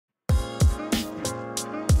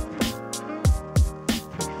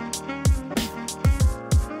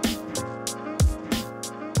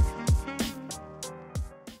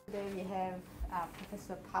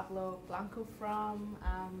Dr. Pablo Blanco from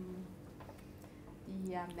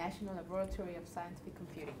the National Laboratory of Scientific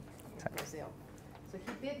Computing in Brazil. So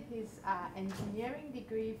he did his engineering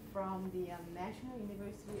degree from the National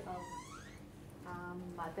University of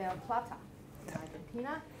Mar del Plata in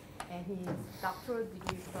Argentina, and his doctoral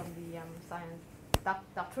degree from the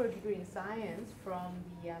doctoral degree in science from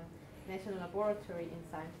the National Laboratory in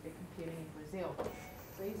Scientific Computing in Brazil.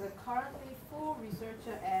 So he's a currently full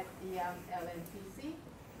researcher at the LNPC,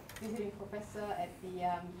 visiting professor at the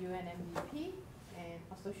UNMDP, and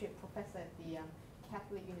associate professor at the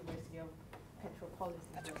Catholic University of Petropolis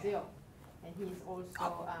in Brazil. And he's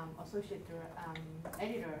also associate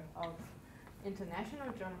editor of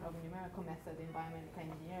International Journal of Numerical Method in Biomedical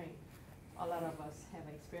Engineering. A lot of us have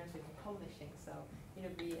experience with publishing, so it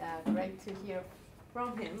would be great to hear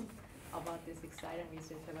from him about this exciting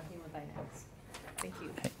research about hemodynamics. Thank you.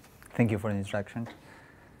 Okay. Thank you for the introduction.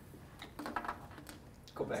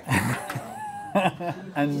 Go back.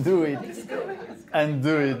 And do it. It's coming. And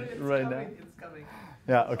do it right now. It's coming.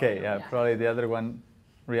 Yeah. Okay. Yeah. Probably the other one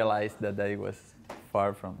realized that I was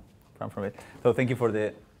far from it. So thank you for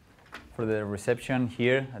the reception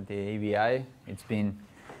here at the ABI. It's been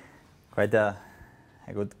quite a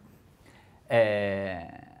good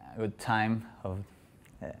time of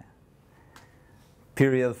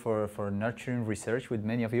period for nurturing research with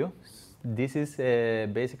many of you. This is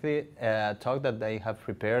basically a talk that I have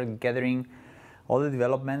prepared, gathering all the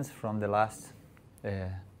developments from the last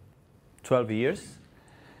 12 years.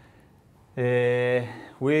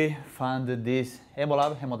 We founded this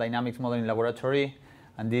HemoLab, Hemodynamics Modeling Laboratory,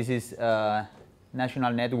 and this is a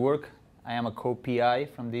national network. I am a co-PI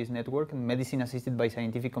from this network, Medicine Assisted by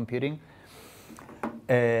Scientific Computing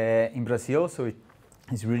in Brazil. So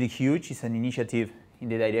it's really huge. It's an initiative in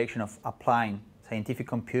the direction of applying scientific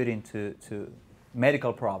computing to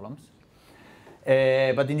medical problems.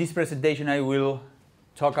 But in this presentation, I will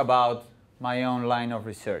talk about my own line of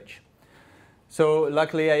research. So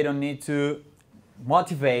luckily, I don't need to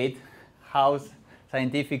motivate how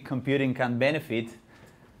scientific computing can benefit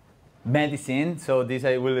medicine. So this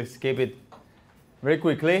I will skip it very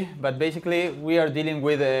quickly. But basically, we are dealing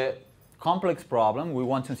with a complex problem. We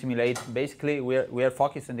want to simulate, basically, we are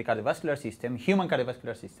focused on the cardiovascular system, human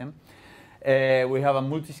cardiovascular system. We have a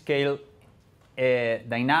multi-scale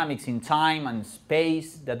dynamics in time and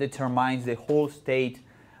space that determines the whole state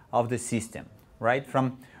of the system, right?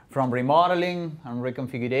 From remodeling and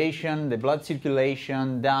reconfiguration, the blood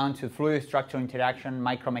circulation, down to fluid structure interaction,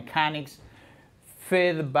 micromechanics,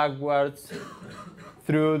 fed backwards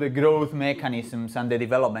through the growth mechanisms and the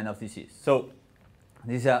development of disease. So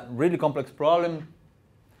this is a really complex problem.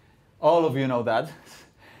 All of you know that.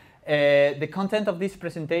 The content of this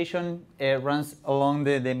presentation runs along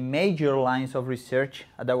the major lines of research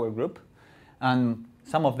at our group, and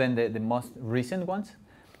some of them the most recent ones.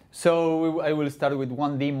 So I will start with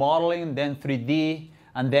 1D modeling, then 3D,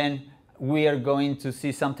 and then we are going to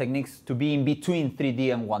see some techniques to be in between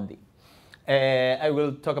 3D and 1D. I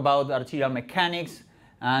will talk about arterial mechanics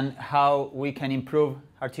and how we can improve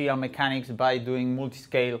arterial mechanics by doing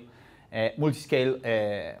multi-scale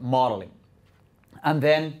modeling. And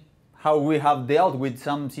then how we have dealt with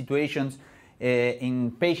some situations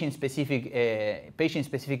in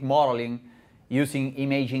patient-specific modeling using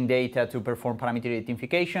imaging data to perform parameter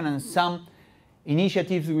identification, and some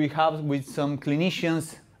initiatives we have with some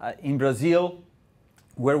clinicians in Brazil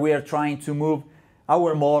where we are trying to move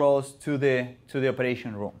our models to the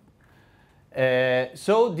operation room.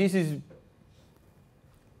 So this is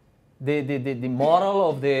the model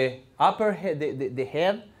of the upper head, the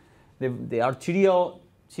head, the arterial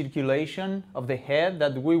circulation of the head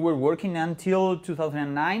that we were working until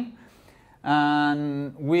 2009.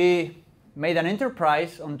 And we made an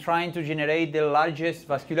enterprise on trying to generate the largest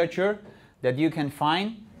vasculature that you can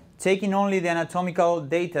find, taking only the anatomical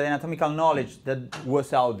data, the anatomical knowledge that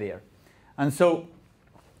was out there. And so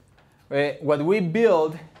what we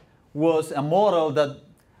built was a model that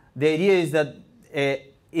the idea is that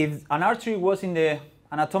if an artery was in the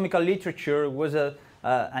anatomical literature, was a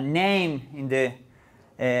name in the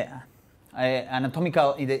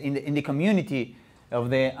anatomical in the community of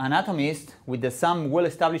the anatomist with some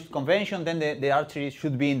well-established convention, then the artery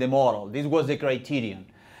should be in the model. This was the criterion.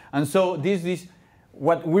 And so this is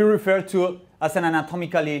what we refer to as an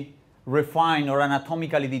anatomically refined or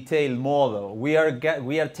anatomically detailed model. We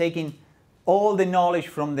are taking all the knowledge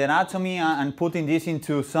from the anatomy and putting this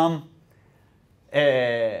into some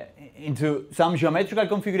geometrical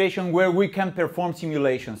configuration where we can perform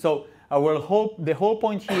simulations. So the whole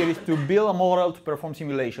point here is to build a model to perform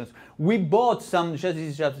simulations. We bought this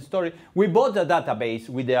is just a story. We bought a database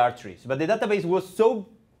with the arteries, but the database was so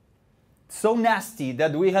nasty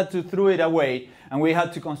that we had to throw it away, and we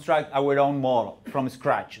had to construct our own model from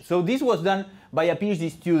scratch. So this was done by a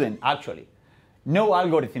PhD student, actually. No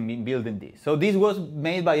algorithm in building this. So this was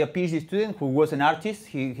made by a PhD student who was an artist.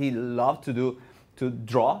 He loved to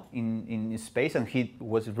draw in space, and he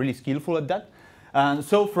was really skillful at that. And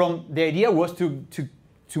so the idea was to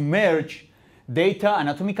merge data,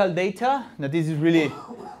 anatomical data, that is really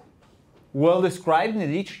well described in the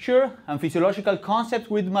literature, and physiological concepts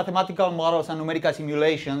with mathematical models and numerical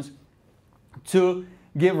simulations to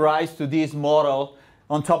give rise to this model,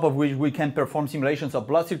 on top of which we can perform simulations of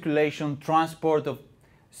blood circulation, transport of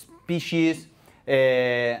species,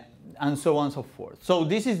 and so on and so forth. So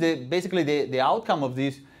this is basically the outcome of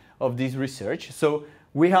this research. So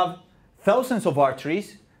we have thousands of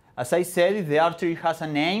arteries. As I said, if the artery has a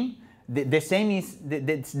name, the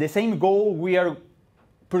same goal we are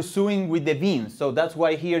pursuing with the veins. So that's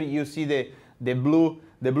why here you see the blue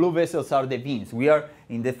vessels are the veins. We are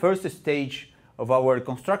in the first stage of our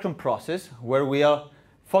construction process, where we are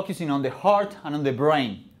focusing on the heart and on the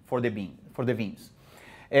brain for the veins.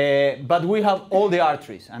 But we have all the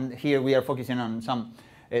arteries, and here we are focusing on some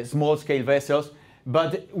small-scale vessels.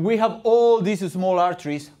 But we have all these small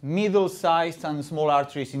arteries, middle-sized and small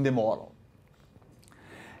arteries in the model.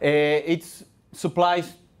 It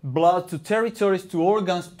supplies blood to territories, to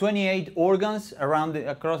organs, 28 organs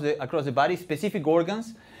across the body, specific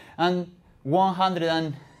organs, and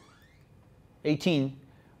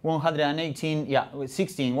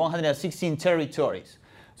 116 territories.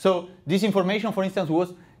 So this information, for instance,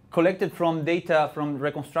 was collected from data from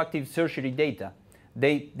reconstructive surgery data.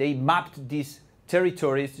 They mapped these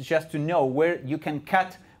territories just to know where you can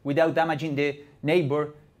cut without damaging the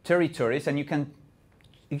neighbor territories, and you can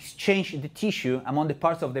exchange the tissue among the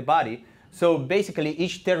parts of the body. So basically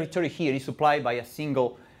each territory here is supplied by a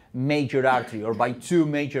single major artery, or by two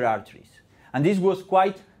major arteries. And this was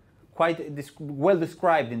quite well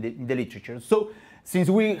described in the literature. So since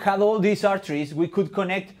we had all these arteries, we could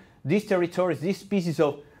connect these territories, these pieces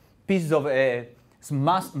of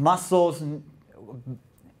muscles,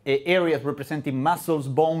 areas representing muscles,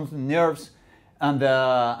 bones, nerves,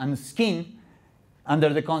 and skin, under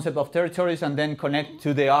the concept of territories, and then connect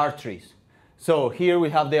to the arteries. So here we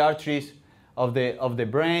have the arteries of the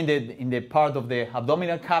brain, in the part of the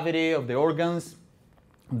abdominal cavity of the organs,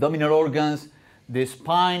 abdominal organs, the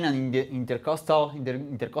spine, and in the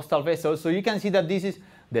intercostal vessels. So you can see that this is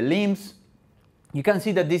the limbs. You can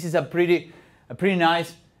see that this is a pretty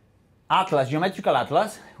nice atlas, geometrical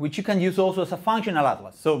atlas, which you can use also as a functional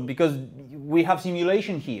atlas. So because we have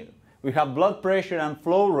simulation here, we have blood pressure and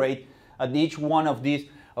flow rate at each one of these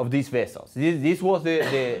vessels. This was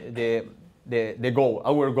the goal,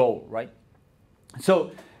 our goal, right?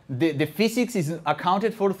 So the physics is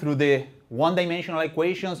accounted for through the one-dimensional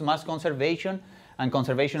equations, mass conservation and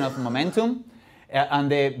conservation of momentum,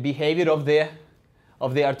 and the behavior of the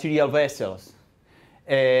arterial vessels.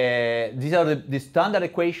 These are the standard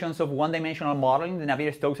equations of one-dimensional modeling, the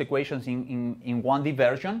Navier-Stokes equations in 1D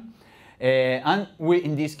version. And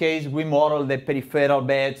in this case, we model the peripheral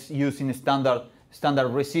beds using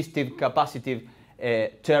standard resistive capacitive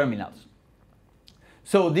terminals.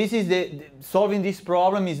 So this is solving this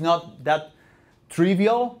problem is not that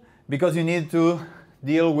trivial, because you need to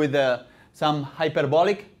deal with some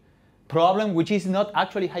hyperbolic problem, which is not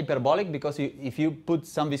actually hyperbolic, because if you put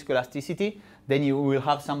some viscoelasticity, then you will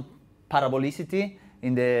have some parabolicity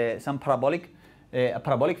in some parabolic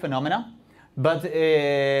phenomena. But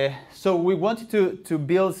so we wanted to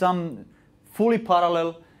build some fully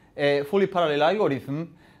parallel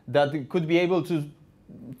algorithm that could be able to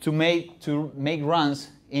make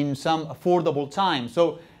runs in some affordable time.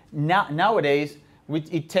 So nowadays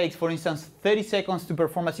it takes, for instance, 30 seconds to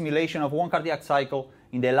perform a simulation of one cardiac cycle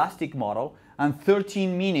in the elastic model, and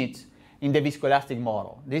 13 minutes in the viscoelastic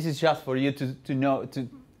model. This is just for you to know,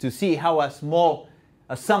 to see how a small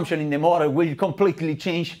assumption in the model will completely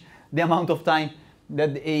change the amount of time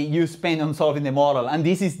that you spend on solving the model. And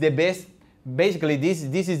this is the best, basically this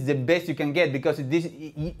is the best you can get, because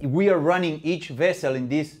we are running each vessel in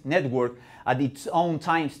this network at its own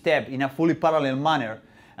time step in a fully parallel manner.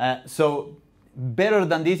 So better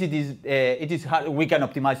than this, it is hard. We can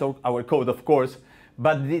optimize our code, of course,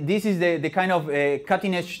 but this is the kind of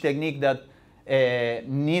cutting edge technique that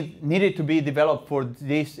needed to be developed for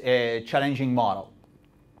this challenging model.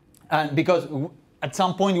 And because at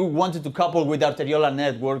some point we wanted to couple with arteriolar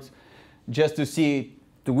networks just to see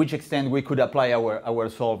to which extent we could apply our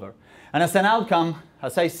solver. And as an outcome,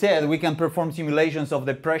 as I said, we can perform simulations of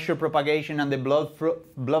the pressure propagation and the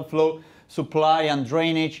blood flow supply and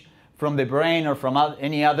drainage from the brain or from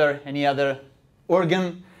any other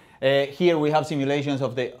organ. Here we have simulations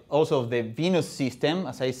of also of the venous system,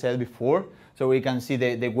 as I said before. So we can see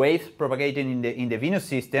the waves propagating in the venous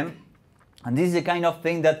system. And this is the kind of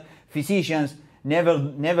thing that physicians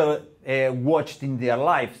never watched in their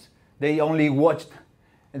lives. They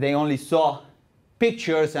only saw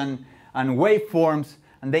pictures and waveforms,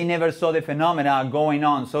 and they never saw the phenomena going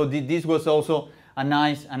on. So this was also a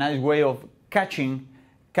nice way of catching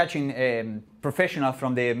professionals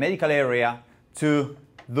from the medical area to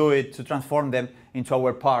do it, to transform them into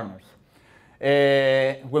our partners.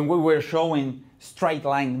 When we were showing straight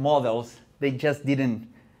line models, they just didn't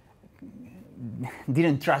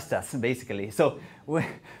trust us, basically. So, but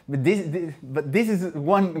this is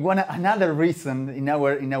another reason in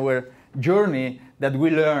our journey that we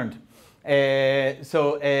learned.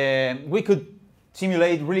 We could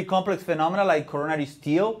simulate really complex phenomena like coronary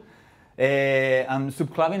steal and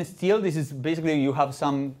subclavian steal. This is basically you have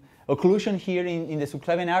some occlusion here in the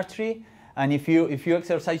subclavian artery, and if you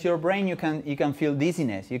exercise your brain, you can feel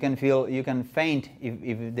dizziness. You can faint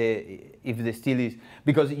if the steal is,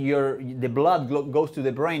 because the blood goes to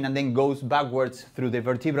the brain and then goes backwards through the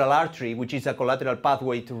vertebral artery, which is a collateral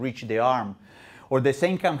pathway to reach the arm. Or the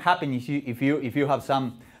same can happen if you have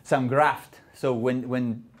some graft. So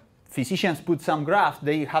when physicians put some graft,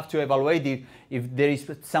 they have to evaluate if there is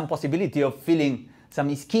some possibility of feeling some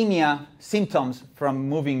ischemia symptoms from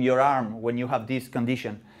moving your arm when you have this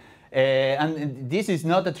condition. And this is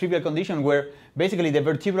not a trivial condition where basically the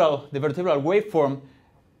vertebral waveform,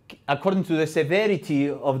 according to the severity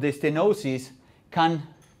of the stenosis, can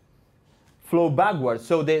flow backwards.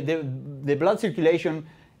 So the blood circulation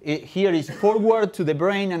here is forward to the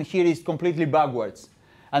brain, and here is completely backwards.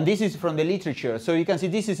 And this is from the literature. So you can see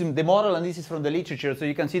this is the model, and this is from the literature. So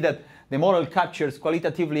you can see that the model captures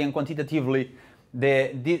qualitatively and quantitatively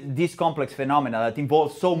this complex phenomena that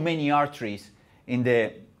involves so many arteries in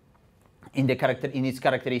its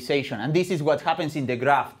characterization. And this is what happens in the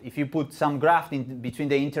graft. If you put some graft in between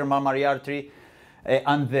the intermammary artery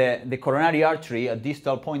and the coronary artery, a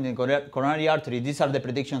distal point in the coronary artery, these are the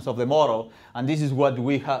predictions of the model. And this is what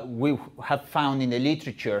we have found in the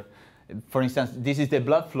literature. For instance, this is the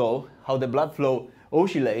blood flow, how the blood flow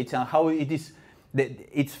oscillates, and how it is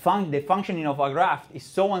the functioning of a graft is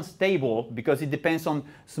so unstable because it depends on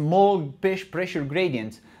small pressure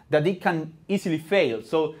gradients that it can easily fail.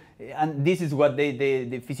 So, and this is what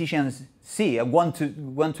the physicians see and want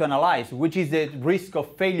to analyze, which is the risk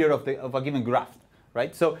of failure of a given graft,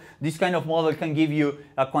 right? So this kind of model can give you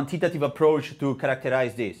a quantitative approach to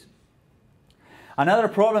characterize this. Another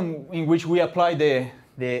problem in which we apply the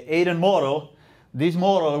Aiden model, this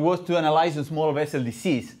model was to analyze a small vessel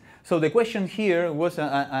disease. So the question here was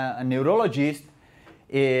a neurologist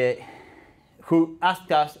who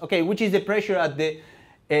asked us, okay, which is the pressure at the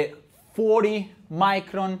 40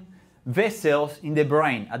 micron vessels in the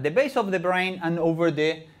brain, at the base of the brain and over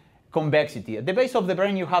the convexity. At the base of the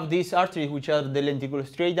brain you have these arteries, which are the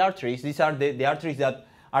lenticulostriate arteries. These are the arteries that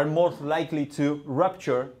are most likely to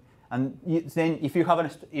rupture, and then if you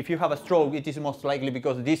have a stroke, it is most likely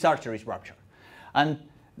because these arteries rupture. And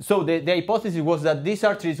so the hypothesis was that these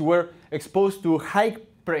arteries were exposed to high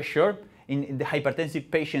pressure. In the hypertensive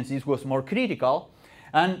patients, this was more critical.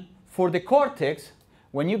 And for the cortex,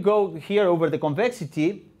 when you go here over the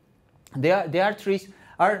convexity, the arteries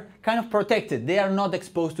are kind of protected. They are not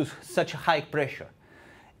exposed to such high pressure.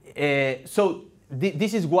 So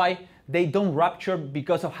this is why they don't rupture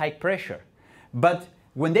because of high pressure. But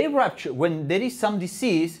when they rupture, when there is some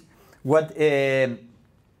disease, what the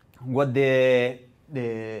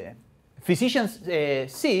physicians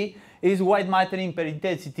see is white matter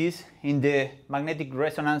hyperintensities in the magnetic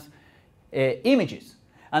resonance images.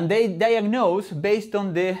 And they diagnose based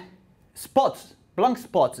on the spots, blank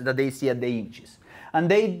spots that they see at the images. And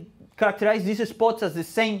they characterize these spots as the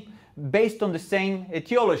same, based on the same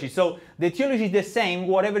etiology. So the etiology is the same,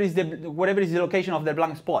 whatever is the location of the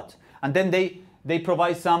blank spot. And then they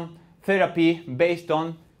provide some therapy based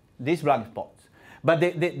on these blank spots. But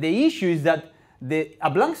the issue is that a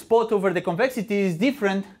blank spot over the convexity is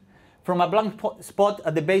different from a blank spot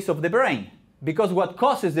at the base of the brain. Because what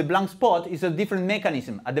causes the blank spot is a different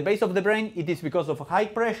mechanism. At the base of the brain, it is because of high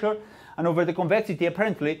pressure, and over the convexity,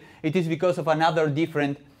 apparently, it is because of another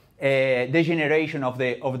different degeneration of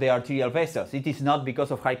the arterial vessels. It is not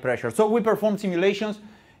because of high pressure. So we performed simulations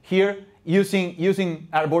here using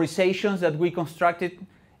arborizations that we constructed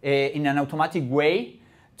in an automatic way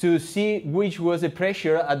to see which was the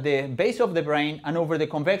pressure at the base of the brain and over the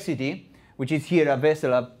convexity, which is here a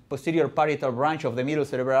vessel, a posterior parietal branch of the middle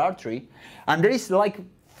cerebral artery. And there is like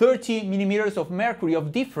 30 millimeters of mercury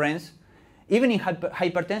of difference, even in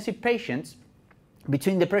hypertensive patients,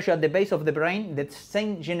 between the pressure at the base of the brain, the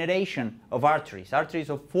same generation of arteries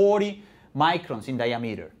of 40 microns in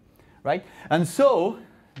diameter, right? And so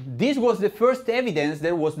this was the first evidence.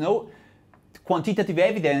 There was no quantitative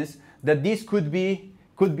evidence that this could be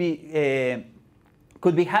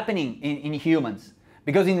happening in humans,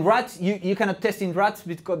 because in rats you cannot test in rats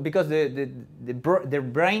because the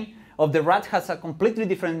brain of the rat has a completely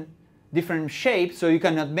different shape, so you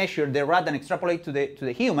cannot measure the rat and extrapolate to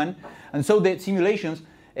the human. And so the simulations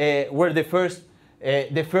were the first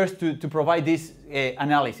to provide this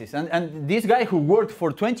analysis. And this guy who worked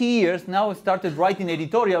for 20 years now started writing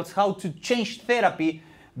editorials how to change therapy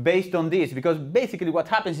based on this, because basically what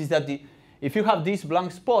happens is that if you have these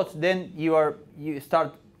blank spots, then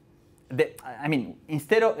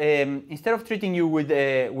instead of treating you with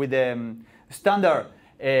standard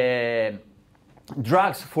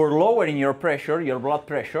drugs for lowering your pressure, your blood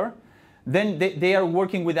pressure, then they are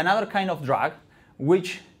working with another kind of drug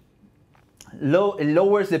which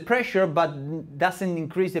lowers the pressure but doesn't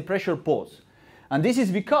increase the pressure pulse. And this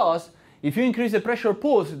is because if you increase the pressure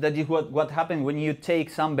pulse, that is what happens when you take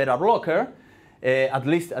some beta blocker, at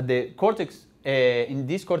least at the cortex, in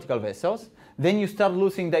these cortical vessels, then you start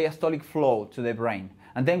losing diastolic flow to the brain.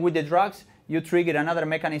 And then with the drugs, you trigger another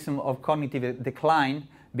mechanism of cognitive decline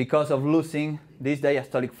because of losing this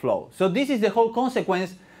diastolic flow. So this is the whole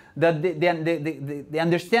consequence that the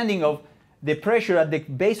understanding of the pressure at the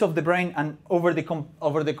base of the brain and over the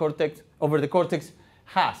cortex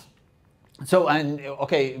has. So, and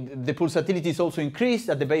okay, the pulsatility is also increased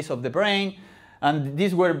at the base of the brain, and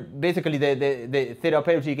these were basically the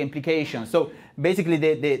therapeutic implications. So basically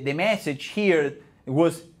the message here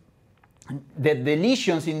was that the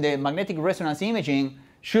lesions in the magnetic resonance imaging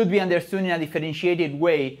should be understood in a differentiated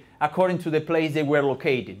way according to the place they were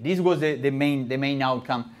located. This was the main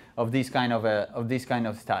outcome of this kind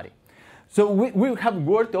of study. So we have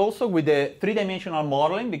worked also with the three-dimensional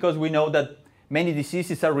modeling, because we know that many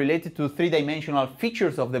diseases are related to three-dimensional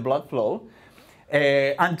features of the blood flow.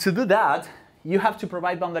 And to do that, you have to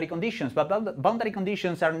provide boundary conditions. But boundary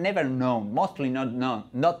conditions are never known, mostly not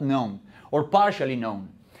known, or partially known.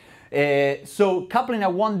 So coupling a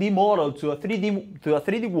 1D model to a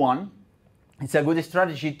 3D one, it's a good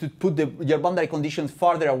strategy to put your boundary conditions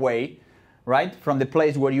farther away, right, from the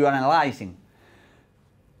place where you are analyzing.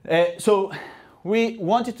 So we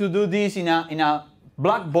wanted to do this in a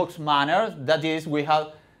black box manner. That is, we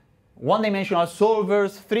have one-dimensional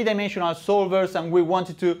solvers, three-dimensional solvers, and we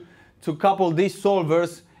wanted to couple these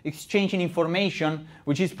solvers exchanging information,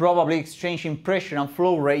 which is probably exchanging pressure and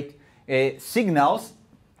flow rate signals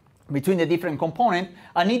between the different components,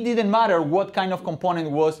 and it didn't matter what kind of component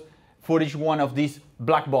was for each one of these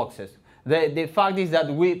black boxes. The fact is that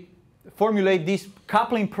we formulate this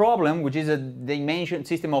coupling problem, which is a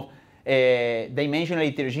system of dimensionally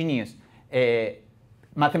heterogeneous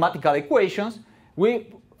mathematical equations. We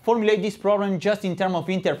formulate this problem just in terms of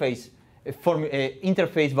interface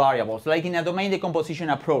variables, like in a domain decomposition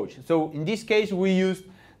approach. So in this case, we used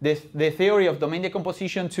the theory of domain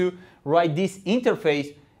decomposition to write these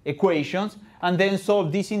interface equations and then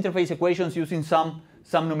solve these interface equations using some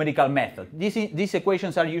numerical method. These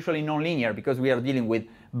equations are usually nonlinear because we are dealing with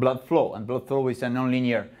blood flow, and blood flow is a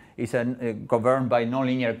nonlinear, governed by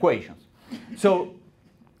nonlinear equations. So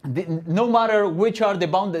no matter which are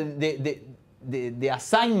the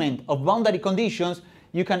assignment of boundary conditions,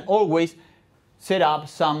 you can always set up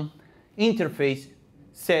some interface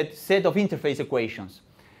set of interface equations.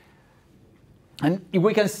 And if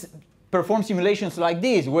we can perform simulations like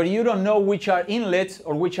this, where you don't know which are inlets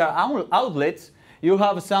or which are outlets, you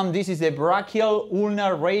have this is a brachial,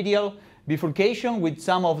 ulnar, radial bifurcation with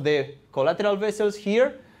some of the collateral vessels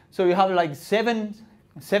here. So you have like seven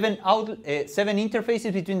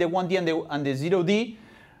interfaces between the 1D and the 0D,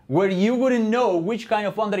 where you wouldn't know which kind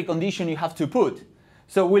of boundary condition you have to put.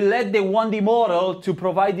 So we let the 1D model to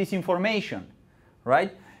provide this information,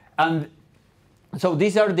 right? And so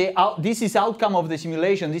this is outcome of the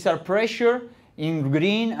simulation. These are pressure in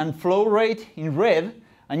green and flow rate in red.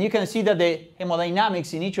 And you can see that the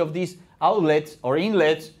hemodynamics in each of these outlets or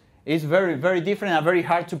inlets is very, very different and very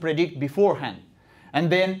hard to predict beforehand. And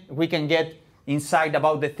then we can get insight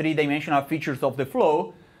about the three-dimensional features of the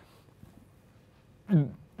flow,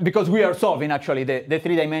 because we are solving actually the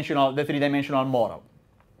three-dimensional model.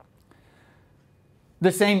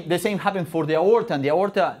 The same happens for the aorta, and the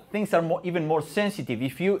aorta things are even more sensitive.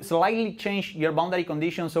 If you slightly change your boundary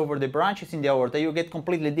conditions over the branches in the aorta, you get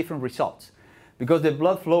completely different results, because the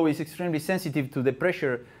blood flow is extremely sensitive to the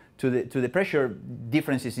pressure pressure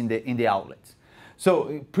differences in the outlets.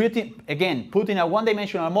 So putting a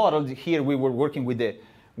one-dimensional model here, we were working with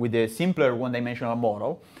the simpler one-dimensional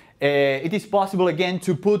model. It is possible again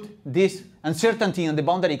to put this uncertainty on the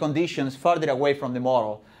boundary conditions further away from the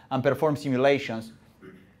model and perform simulations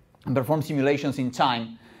in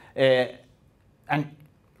time. And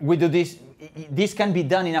we do this. This can be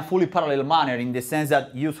done in a fully parallel manner, in the sense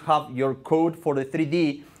that you have your code for the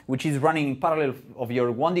 3D, which is running in parallel of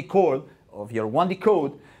your 1D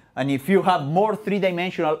code, and if you have more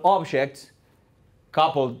three-dimensional objects,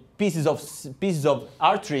 coupled pieces of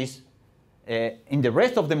arteries in the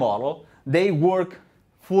rest of the model, they work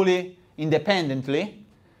fully independently.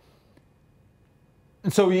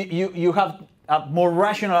 And so you have a more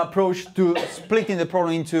rational approach to splitting the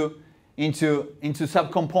problem into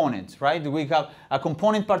subcomponents, right? We have a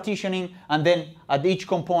component partitioning, and then at each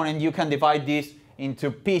component you can divide this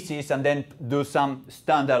into pieces and then do some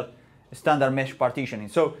standard mesh partitioning.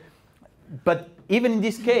 So, but even in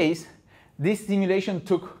this case, this simulation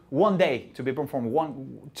took 1 day to be performed,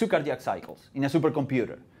 2 cardiac cycles in a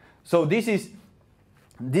supercomputer. So this is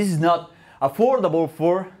not affordable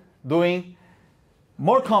for doing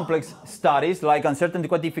more complex studies like uncertainty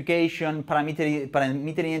quantification,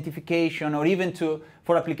 parameter identification, or even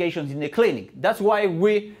for applications in the clinic. That's why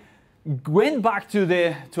we went back to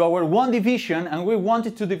our 1D vision, and we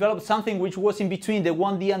wanted to develop something which was in between the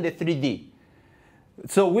 1D and the 3D.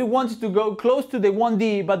 So we wanted to go close to the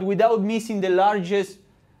 1D, but without missing the largest,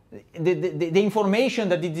 the information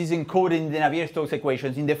that it is encoded in the Navier-Stokes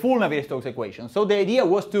equations, in the full Navier-Stokes equation. So the idea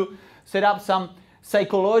was to set up some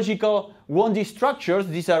psychological 1D structures.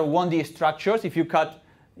 These are 1D structures. If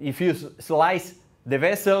you slice the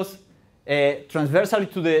vessels transversally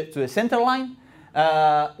to the center line,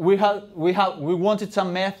 we wanted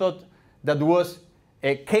some method that was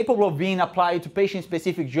capable of being applied to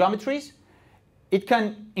patient-specific geometries. It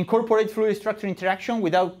can incorporate fluid-structure interaction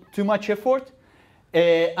without too much effort,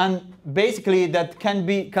 and basically that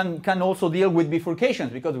can also deal with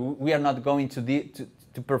bifurcations, because we are not going to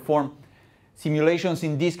perform simulations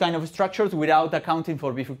in these kind of structures without accounting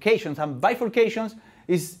for bifurcations. And bifurcations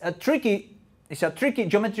is a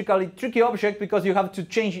geometrically tricky object, because you have to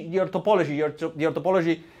change your topology. Your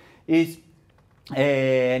topology needs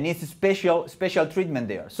special treatment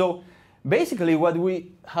there. So basically what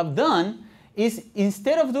we have done is,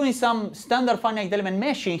 instead of doing some standard finite element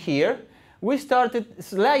meshing here, we started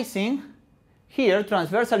slicing here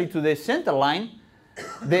transversally to the center line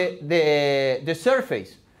the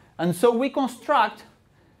surface. And so we construct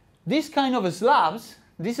this kind of slabs.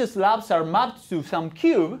 These slabs are mapped to some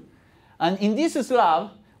cube, and in this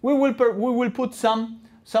slab we will put some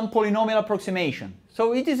polynomial approximation.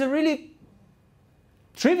 So it is a really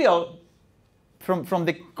trivial from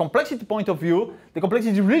the complexity point of view. The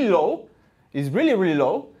complexity is really low. Is really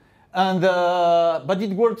low, and but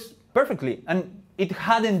it works perfectly, and it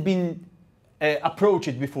hadn't been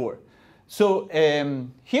approached before. So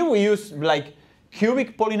here we use like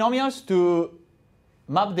cubic polynomials to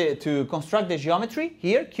construct the geometry.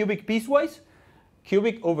 Here, cubic piecewise,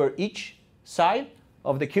 cubic over each side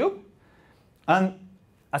of the cube, and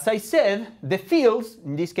as I said, the fields,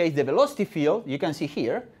 in this case the velocity field, you can see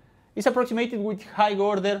here, is approximated with high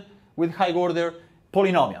order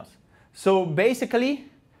polynomials. So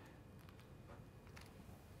basically,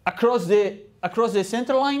 across the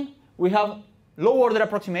center line, we have low order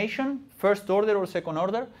approximation, first order or second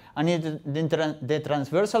order, and in the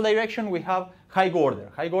transversal direction, we have high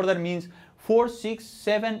order. High order means 4, 6,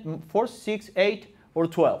 7, 4, 6, 8, or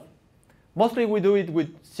 12. Mostly we do it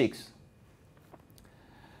with 6.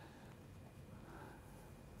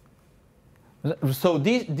 So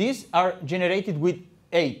these are generated with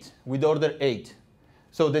 8, with order 8.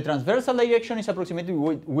 So the transversal direction is approximated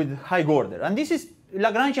with high order. And this is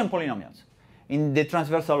Lagrangian polynomials in the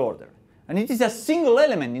transversal order. And it is a single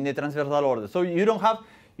element in the transversal order. So you don't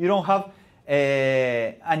have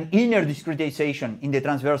an inner discretization in the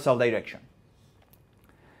transversal direction.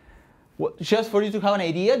 Well, just for you to have an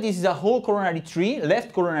idea, this is a whole coronary tree,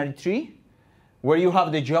 left coronary tree, where you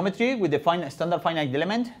have the geometry with the standard finite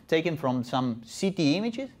element taken from some CT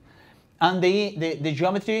images, and the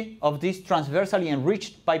geometry of this transversally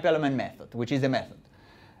enriched pipe element method, which is the method.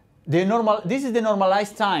 This is the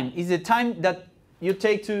normalized time. Is the time that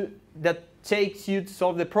takes you to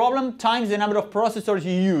solve the problem times the number of processors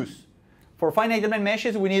you use. For finite element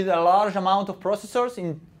meshes, we need a large amount of processors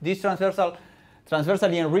in this transversal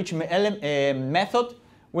transversally enriched method,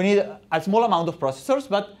 we need a small amount of processors,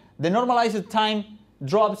 but the normalized time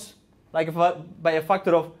drops like by a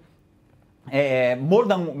factor of more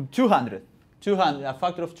than 200, a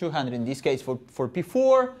factor of 200 in this case for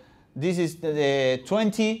P4. This is the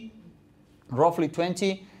 20, roughly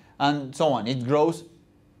 20, and so on. It grows,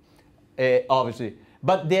 obviously.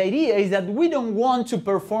 But the idea is that we don't want to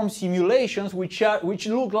perform simulations which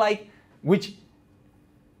will replace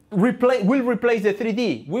the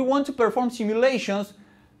 3D. We want to perform simulations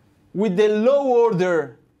with the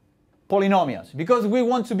low-order polynomials because we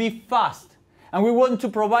want to be fast and we want to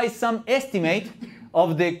provide some estimate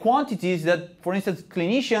of the quantities that, for instance,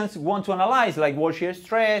 clinicians want to analyze, like wall shear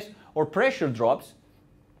stress or pressure drops.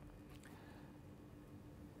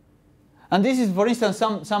 And this is, for instance,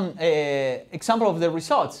 some example of the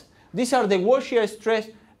results. These are the wall shear stress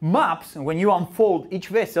maps when you unfold each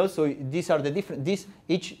vessel. So these are the different.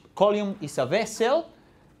 Each column is a vessel.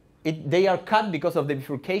 They are cut because of the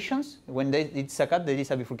bifurcations. When it's a cut, there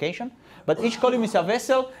is a bifurcation. But each column is a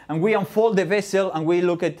vessel, and we unfold the vessel, and we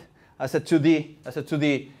look at as a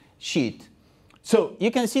 2D sheet. So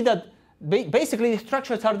you can see that basically the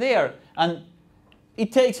structures are there, and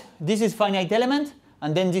it takes, this is finite element,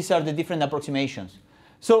 and then these are the different approximations.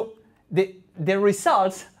 So the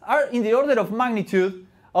results are in the order of magnitude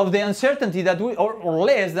of the uncertainty that or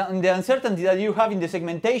less than the uncertainty that you have in the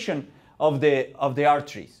segmentation of the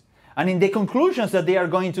arteries. And in the conclusions that they are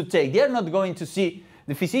going to take, they are not going to see,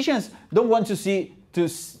 the physicians don't want to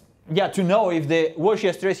know if the wall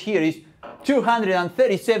shear stress here is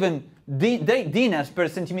 237 dinas per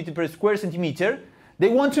centimeter per square centimeter. They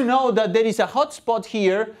want to know that there is a hot spot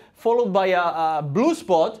here followed by a blue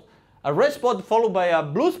spot, a red spot followed by a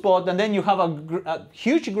blue spot, and then you have a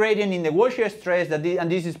huge gradient in the wall shear stress, and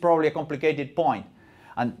this is probably a complicated point.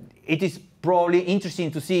 And it is probably interesting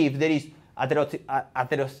to see if there is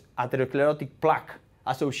atherosclerotic plaque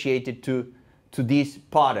associated to this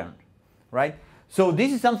pattern, right? So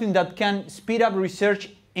this is something that can speed up research,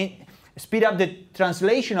 speed up the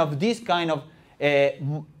translation of this kind of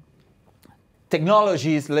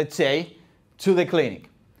technologies, let's say, to the clinic.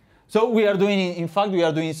 So we are doing, in fact, we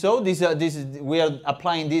are doing so. We are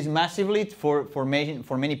applying this massively for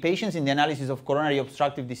many patients in the analysis of coronary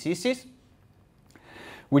obstructive diseases,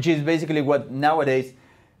 which is basically what nowadays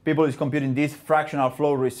people is computing this fractional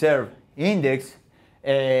flow reserve index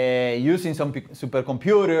using some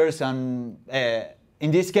supercomputers, and in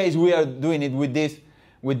this case we are doing it with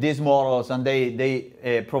these models, and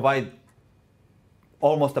they provide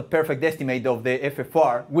almost a perfect estimate of the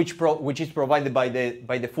FFR, which is provided by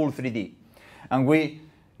the full 3D, and we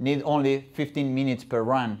need only 15 minutes per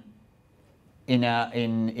run in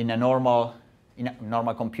a normal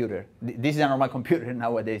computer. This is a normal computer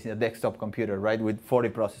nowadays, a desktop computer, right, with 40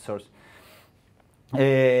 processors.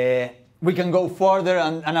 We can go further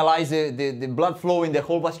and analyze the blood flow in the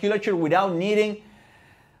whole vasculature without needing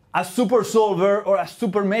a super solver or a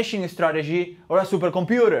super meshing strategy or a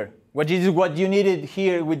supercomputer, which is what you needed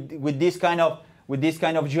here with this kind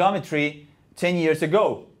of geometry 10 years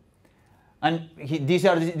ago. And this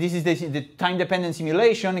is the time-dependent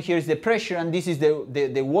simulation. Here's the pressure, and this is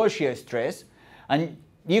the wall shear stress. And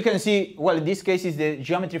you can see, well, in this case is the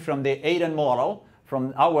geometry from the AIDEN model,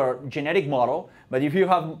 from our genetic model. But if you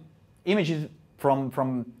have images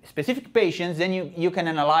from specific patients, then you can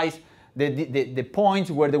analyze the points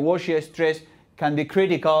where the wall shear stress can be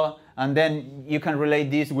critical, and then you can relate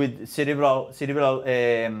this with cerebral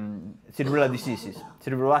diseases,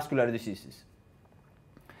 cerebrovascular diseases.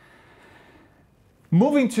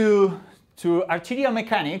 Moving to arterial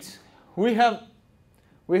mechanics, we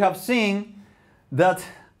have seen that,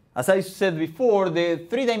 as I said before, the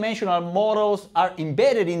three-dimensional models are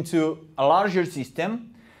embedded into a larger system,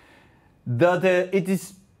 that it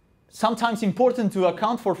is sometimes important to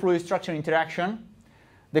account for fluid structure interaction,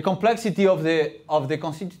 the complexity of the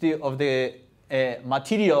constitutive of the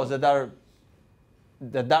materials that are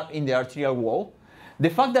in the arterial wall, the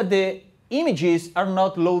fact that the images are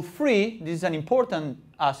not load-free, this is an important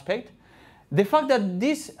aspect, the fact that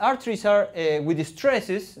these arteries are with the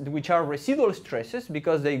stresses, which are residual stresses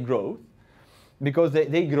because they grow,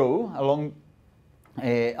 along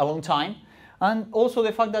time, and also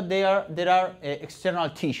the fact that there are external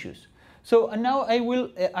tissues. So now I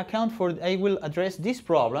will address this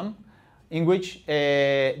problem, in which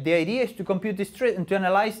the idea is to compute the stress and to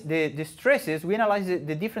analyze the stresses. We analyze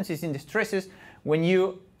the differences in the stresses when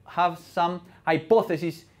you have some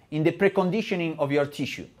hypothesis in the preconditioning of your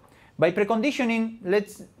tissue. By preconditioning,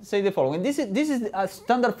 let's say the following. This is a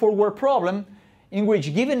standard forward problem in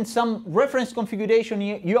which, given some reference configuration,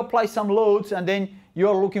 you apply some loads, and then you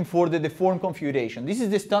are looking for the deformed configuration. This is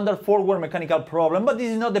the standard forward mechanical problem, but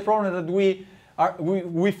this is not the problem that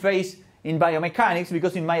we face in biomechanics,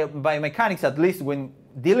 because in biomechanics, at least when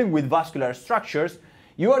dealing with vascular structures,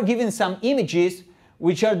 you are given some images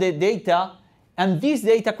which are the data, and this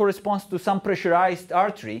data corresponds to some pressurized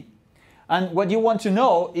artery. And what you want to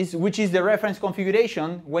know is which is the reference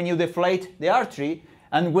configuration when you deflate the artery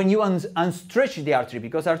and when you unstretch the artery,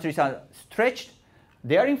 because arteries are stretched,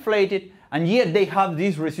 they are inflated, and yet they have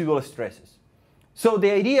these residual stresses. So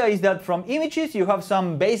the idea is that from images you have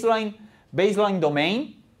some baseline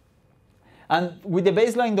domain, and with the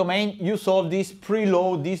baseline domain you solve this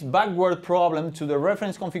preload, this backward problem to the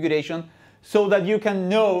reference configuration, so that you can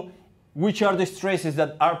know which are the stresses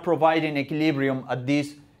that are providing equilibrium at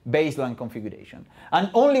this baseline configuration. And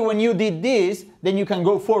only when you did this, then you can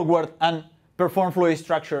go forward and perform fluid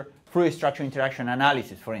structure interaction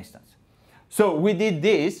analysis, for instance. So we did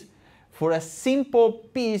this for a simple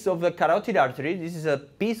piece of the carotid artery. This is a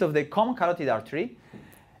piece of the common carotid artery.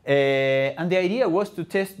 And the idea was to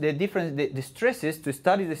test the stresses, to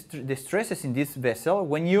study the stresses in this vessel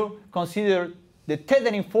when you consider the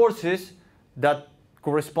tethering forces that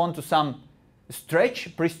correspond to some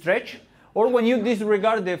stretch, pre-stretch, or when you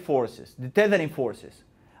disregard the forces, the tethering forces.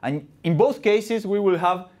 And in both cases, we will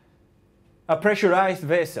have a pressurized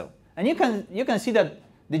vessel. And you can see that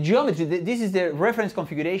the geometry, this is the reference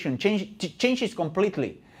configuration, changes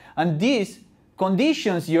completely. And these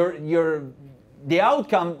conditions the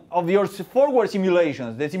outcome of your forward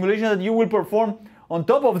simulations, the simulation that you will perform on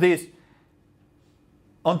top of this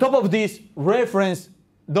reference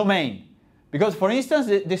domain. Because, for instance,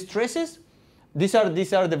 the stresses, these are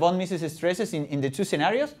the von Mises stresses in the two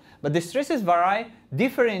scenarios, but the stresses vary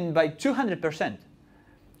different by 200%.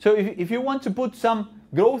 So if you want to put some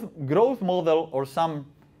growth model or some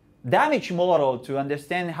damage model to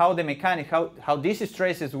understand how the mechanics, how these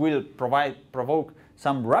stresses will provoke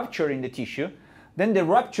some rupture in the tissue, then the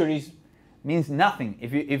rupture means nothing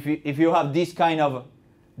if you have this kind of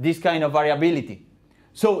variability.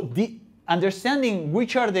 So understanding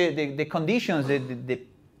which are the conditions, the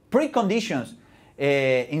preconditions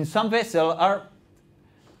in some vessel are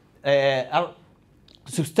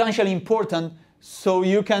substantially important, so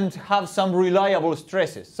you can have some reliable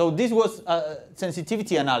stresses. So this was a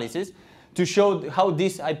sensitivity analysis to show how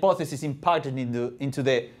this hypothesis impacted into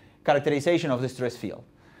the characterization of the stress field.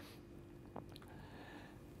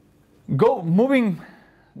 Moving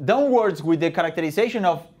downwards with the characterization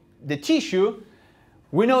of the tissue,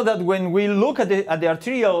 we know that when we look at the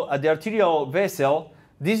arterial vessel,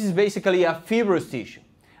 this is basically a fibrous tissue.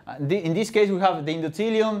 In this case, we have the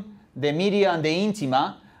endothelium, the media, and the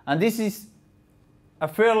intima, and this is a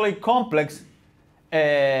fairly complex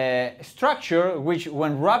structure which,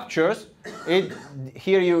 when ruptures,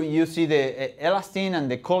 here you see the elastin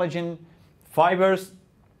and the collagen fibers.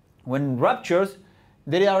 When ruptures,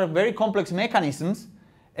 there are very complex mechanisms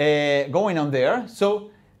going on there. So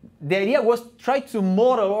the idea was try to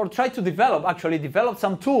model, or try to develop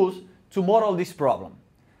some tools to model this problem.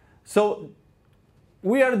 So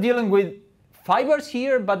we are dealing with fibers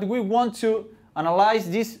here, but we want to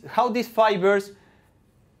analyze how these fibers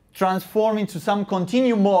transform into some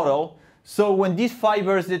continuum model. So when these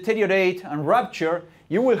fibers deteriorate and rupture,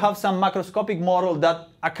 you will have some macroscopic model that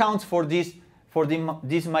accounts for these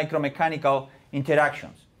micromechanical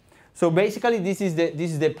interactions. So basically, this is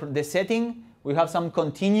the setting. We have some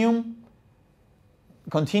continuum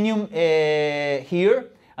here,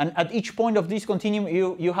 and at each point of this continuum,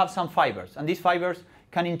 you have some fibers, and these fibers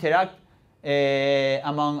can interact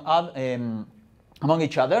among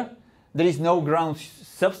each other. There is no ground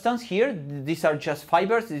substance here. These are just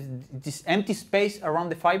fibers. This empty space around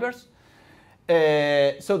the fibers.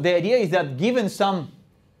 So the idea is that given some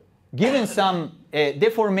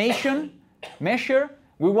deformation measure,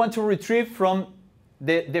 we want to retrieve from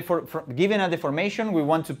given a deformation, we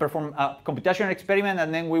want to perform a computational experiment,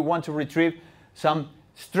 and then we want to retrieve some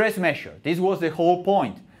stress measure. This was the whole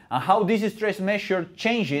point. And how this stress measure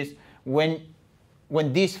changes when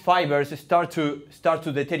these fibers start to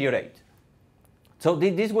deteriorate. So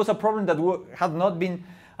this was a problem that had not been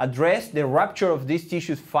addressed, the rupture of these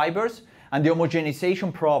tissue fibers and the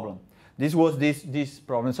homogenization problem. This was this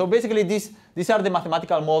problem. So basically these are the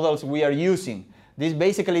mathematical models we are using.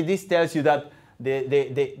 This tells you that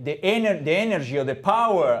the energy or the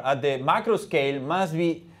power at the macro scale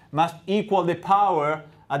must equal the power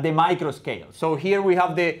at the micro scale. So here we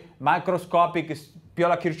have the macroscopic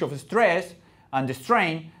Piola-Kirchhoff stress and the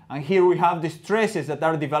strain, and here we have the stresses that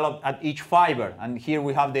are developed at each fiber, and here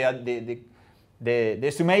we have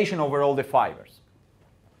the summation over all the fibers.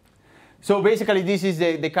 So basically this is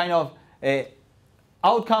the kind of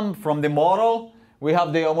outcome from the model. We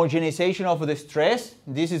have the homogenization of the stress.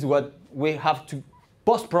 This is what we have to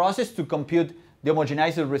post-process to compute the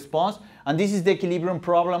homogenized response. And this is the equilibrium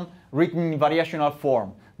problem written in variational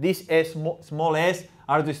form. This S, small s,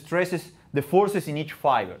 are the stresses, the forces in each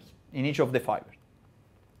of the fibers.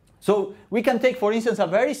 So we can take, for instance, a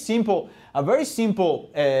very simple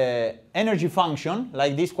energy function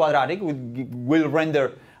like this quadratic. Will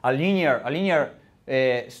render a linear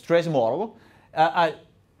stress model. A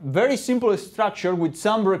very simple structure with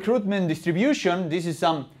some recruitment distribution. This is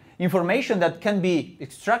some information that can be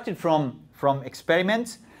extracted from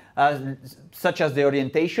experiments, such as the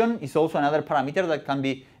orientation is also another parameter that can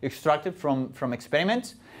be extracted from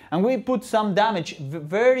experiments. And we put some damage,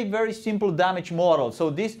 very simple damage model. So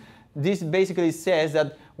this basically says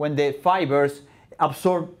that when the fibers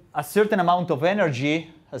absorb a certain amount of energy,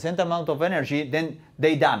 then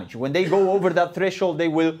they damage. When they go over that threshold, they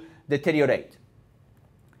will deteriorate.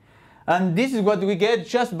 And this is what we get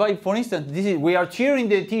just by, for instance, we are tearing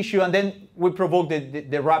the tissue and then we provoke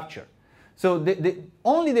the rupture. So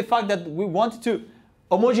only the fact that we wanted to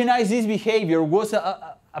homogenize this behavior was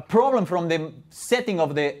a problem from the setting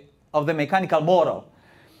of the mechanical model.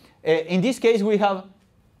 In this case, we have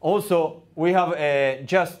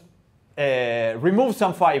just removed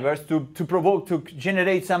some fibers to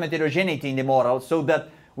generate some heterogeneity in the model, so that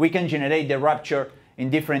we can generate the rupture in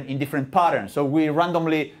different patterns. So we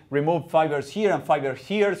randomly remove fibers here and fibers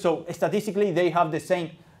here. So statistically, they have the same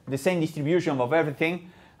distribution of everything.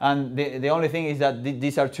 And the only thing is that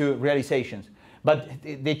these are two realizations. But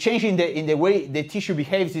the change in the way the tissue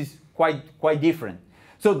behaves is quite different.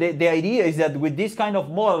 So the idea is that with this kind of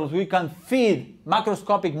models, we can feed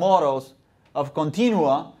macroscopic models of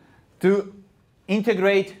continua to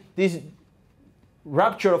integrate this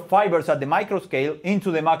rupture of fibers at the microscale into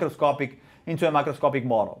the macroscopic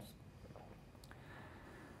models.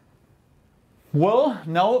 Well,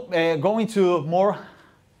 now going to more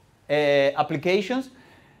applications.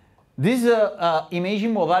 This is an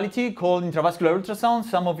imaging modality called intravascular ultrasound.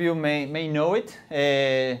 Some of you may know it.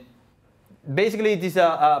 Basically, it is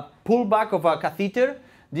a pullback of a catheter.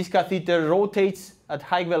 This catheter rotates at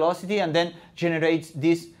high velocity and then generates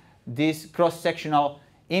these cross-sectional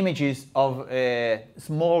images of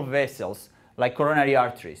small vessels like coronary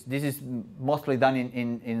arteries. This is mostly done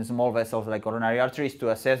in small vessels like coronary arteries to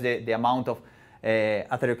assess the amount of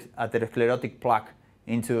atherosclerotic plaque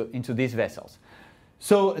into these vessels.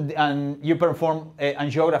 So, and you perform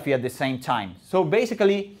angiography at the same time. So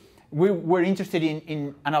basically, we were interested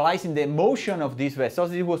in analyzing the motion of these vessels.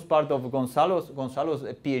 This was part of Gonzalo's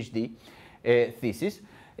PhD thesis.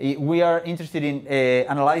 We are interested in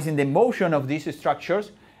analyzing the motion of these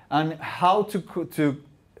structures and how to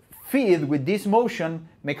feed with this motion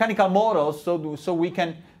mechanical models, so we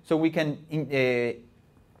can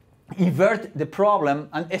invert the problem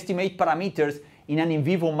and estimate parameters in an in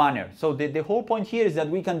vivo manner. So the whole point here is that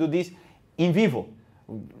we can do this in vivo.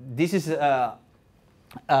 This is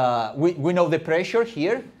we know the pressure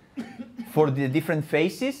here for the different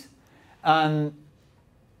phases, and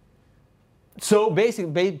so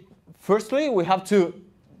basically, firstly we have to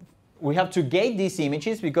gate these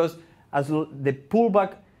images, because as the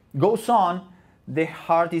pullback goes on, the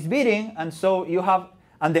heart is beating, and so you have,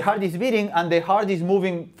 and the heart is beating, and the heart is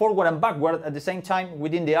moving forward and backward at the same time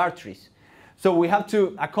within the arteries. So we have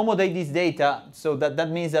to accommodate this data. So that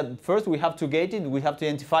means that first we have to gate it. We have to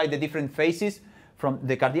identify the different phases from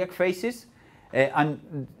the cardiac phases,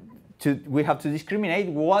 and we have to discriminate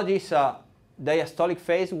what is a diastolic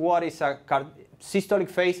phase, what is a systolic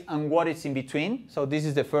phase, and what is in between. So this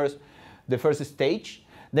is the first stage.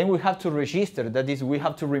 Then we have to register. That is, we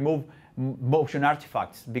have to remove motion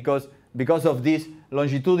artifacts, because of these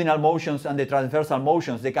longitudinal motions and the transversal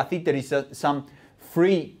motions, the catheter is some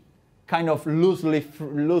free, kind of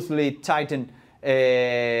loosely tightened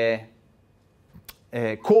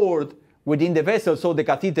cord within the vessel. So the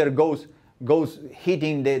catheter goes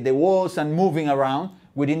hitting the walls and moving around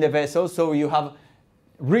within the vessel. So you have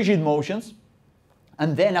rigid motions.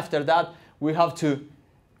 And then after that, we have to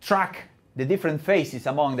track the different phases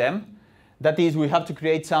among them. That is, we have to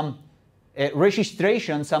create some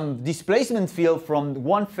registration, some displacement field from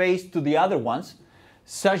one phase to the other ones,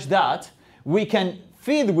 such that we can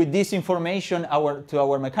feed with this information to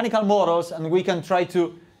our mechanical models, and we can try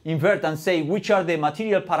to invert and say which are the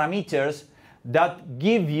material parameters that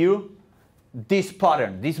give you this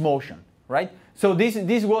pattern, this motion, right? So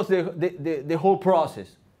this was the whole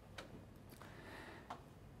process.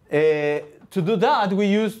 To do that, we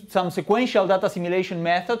used some sequential data assimilation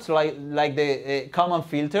methods like the Kalman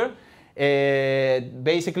filter.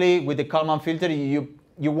 Basically, with the Kalman filter, you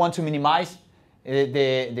want to minimize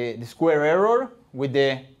the square error with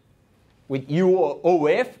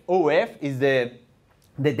UOF. OF is the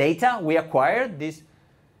data we acquired. This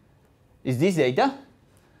is this data.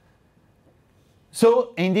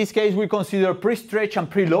 So in this case, we consider pre-stretch and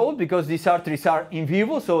preload because these arteries are in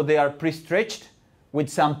vivo, so they are pre-stretched with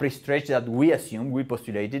some pre-stretch that we assumed, we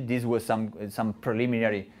postulated. This was some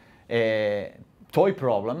preliminary toy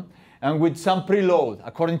problem, and with some preload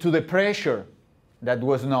according to the pressure that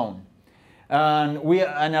was known. And we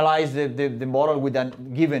analyzed the model with a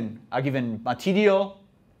given material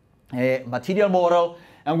model,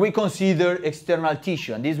 and we considered external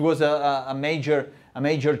tissue. And this was a major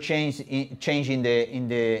change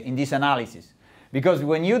in this analysis, because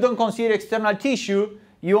when you don't consider external tissue,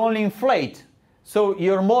 you only inflate. So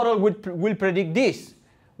your model will predict this,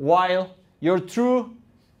 while your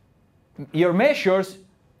measures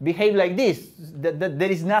behave like this.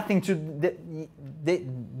 There is nothing to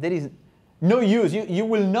there is no use. You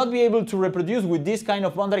will not be able to reproduce with this kind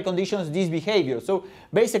of boundary conditions this behavior. So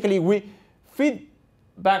basically, we feed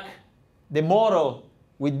back the model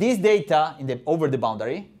with this data over the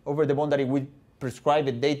boundary. Over the boundary, we prescribe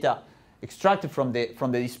the data extracted from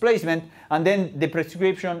the displacement, and then the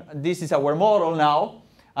prescription. This is our model now,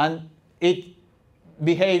 and it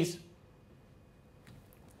behaves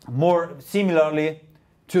more similarly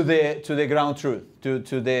to the ground truth, to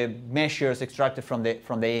the measures extracted from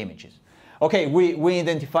the images. Okay, we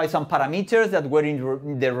identify some parameters that were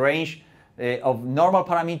in the range of normal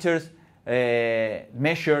parameters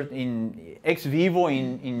measured in ex vivo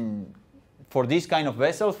for this kind of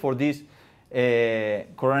vessels, for these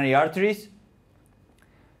coronary arteries.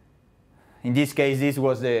 In this case, this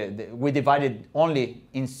was we divided only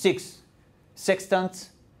in 6 sextants,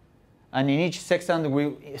 and in each sextant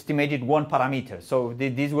we estimated 1 parameter. So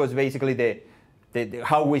this was basically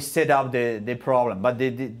how we set up the problem. But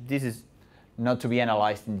this is not to be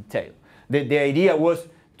analyzed in detail. The idea was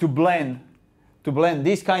to blend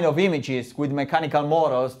these kind of images with mechanical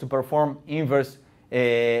models to perform inverse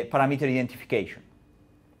parameter identification.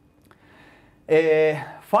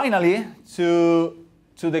 Finally, to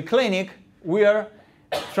the clinic, we are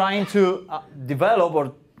trying to develop,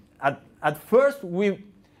 or at first we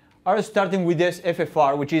are starting with this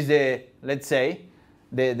FFR, which is let's say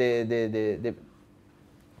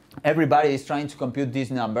everybody is trying to compute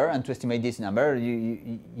this number and to estimate this number.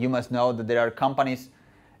 You must know that there are companies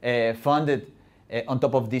funded on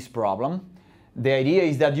top of this problem. The idea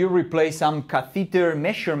is that you replace some catheter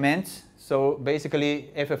measurements. So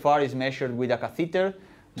basically, FFR is measured with a catheter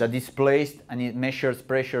that is placed, and it measures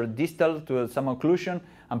pressure distal to some occlusion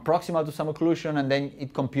and proximal to some occlusion, and then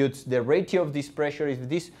it computes the ratio of this pressure. If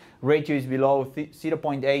this ratio is below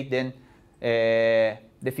 0.8, then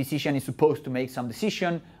the physician is supposed to make some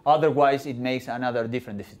decision. Otherwise, it makes another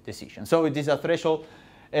different decision. So it is a threshold,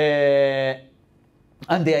 and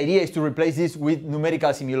the idea is to replace this with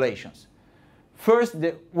numerical simulations. First,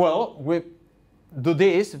 we do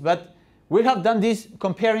this, but we have done this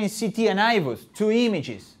comparing CT and IVUS, two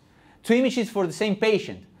images for the same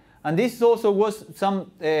patient. And this also was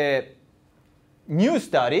some new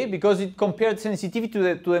study because it compared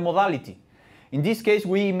sensitivity to the modality. In this case,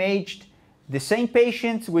 we imaged the same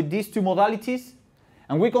patients with these two modalities,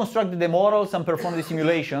 and we constructed the models and performed the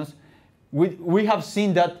simulations. We have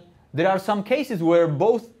seen that there are some cases where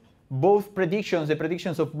both predictions, the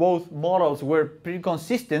predictions of both models were pretty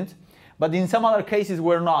consistent, but in some other cases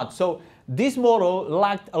were not. So this model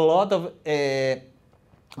lacked a lot of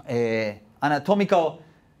anatomical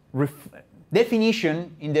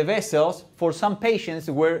definition in the vessels for some patients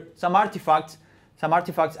where some artifacts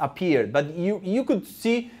appeared. But you could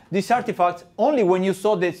see these artifacts only when you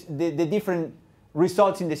saw the different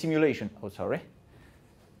results in the simulation. Oh, sorry.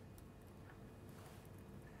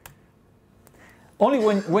 Only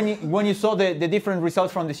when you saw the different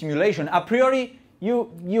results from the simulation. A priori,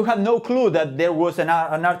 you had no clue that there was an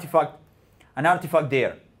artifact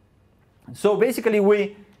there. So basically,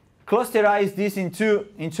 we clusterized this into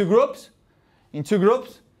groups,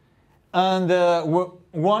 and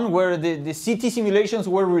one where the CT simulations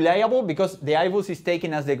were reliable because the IVUS is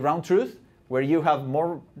taken as the ground truth, where you have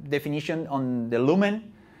more definition on the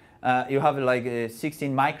lumen. You have like a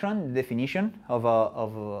 16 micron definition of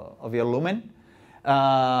your lumen,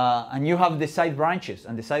 and you have the side branches,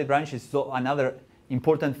 and the side branches is another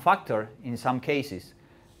important factor in some cases.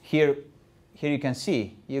 Here you can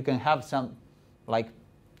see you can have some like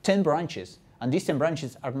 10 branches, and these 10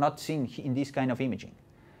 branches are not seen in this kind of imaging.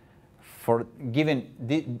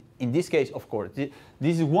 In this case, of course, this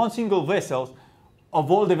is one single vessel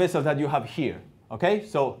of all the vessels that you have here. Okay,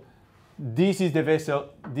 so this is the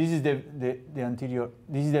vessel, this is the anterior,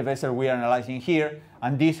 this is the vessel we are analyzing here,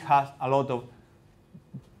 and this has a lot of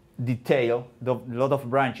detail, a lot of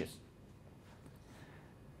branches.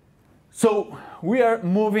 So we are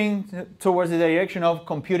moving towards the direction of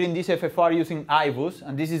computing this FFR using IVUS,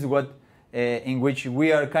 and this is what in which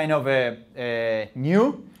we are kind of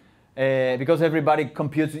new, because everybody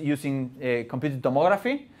computes using computed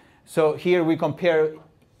tomography. So here we compare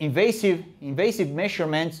invasive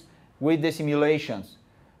measurements with the simulations,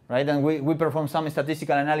 right? And we perform some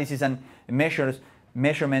statistical analysis and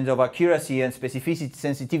measurements of accuracy and specificity,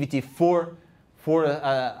 sensitivity for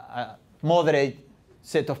a moderate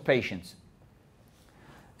set of patients.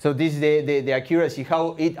 So this is the accuracy,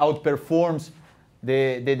 how it outperforms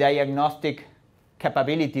the diagnostic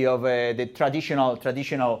capability of the traditional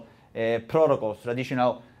protocols,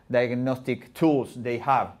 traditional diagnostic tools they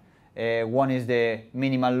have. One is the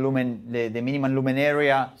minimal lumen, the minimal lumen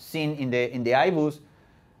area seen in the IVUS.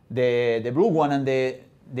 The blue one and the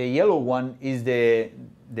yellow one is the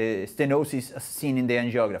stenosis seen in the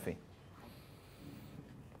angiography.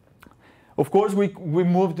 Of course, we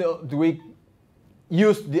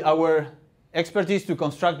used our expertise to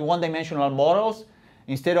construct one-dimensional models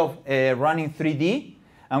instead of running 3D,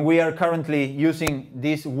 and we are currently using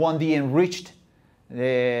this 1D enriched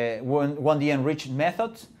 1D enriched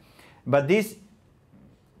methods. But this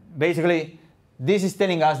basically, this is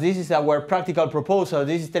telling us, this is our practical proposal.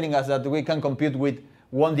 This is telling us that we can compute with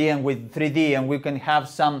 1D and with 3D, and we can have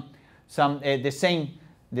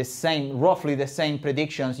roughly the same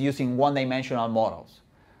predictions using one-dimensional models.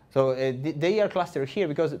 So they are clustered here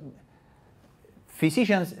because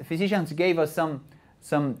physicians gave us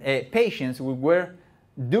some patients who were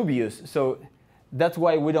dubious. So that's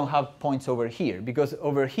why we don't have points over here, because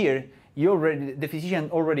over here the physician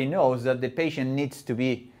already knows that the patient needs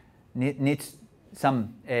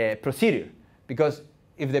some procedure. Because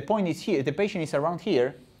if the point is here, if the patient is around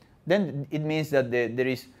here, then it means that there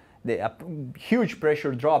is a huge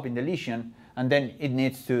pressure drop in the lesion, and then it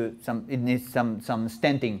needs some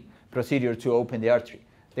stenting procedure to open the artery.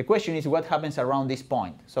 The question is what happens around this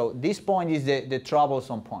point. So this point is the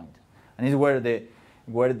troublesome point, and is where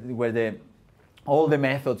all the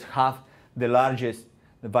methods have the largest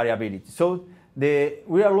variability. So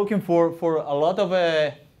we are looking for a lot of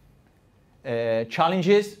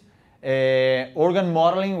challenges. Organ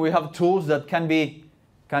modeling, we have tools that can be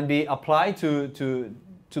applied to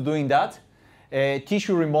doing that.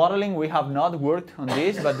 Tissue remodeling, we have not worked on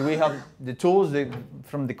this, but we have the tools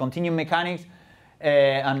from the continuum mechanics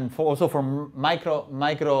and also from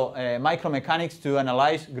micromechanics to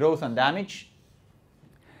analyze growth and damage.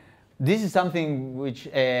 This is something which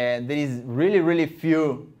there is really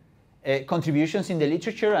few contributions in the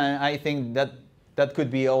literature, and I think that could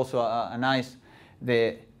be also a nice.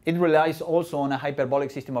 It relies also on a hyperbolic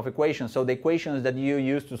system of equations. So the equations that you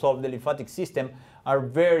use to solve the lymphatic system are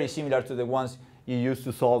very similar to the ones you use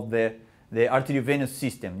to solve the arterial-venous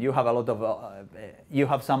system. You have a lot of, you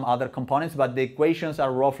have some other components, but the equations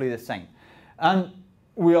are roughly the same. And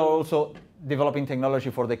we are also developing technology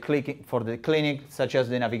for the clinic, such as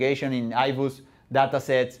the navigation in IVUS, data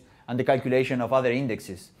sets, and the calculation of other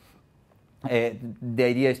indexes. The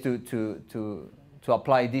idea is to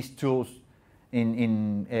apply these tools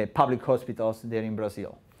in public hospitals there in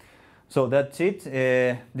Brazil. So that's it.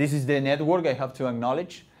 This is the network I have to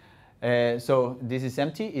acknowledge. So this is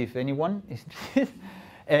empty if anyone is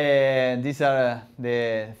interested. These are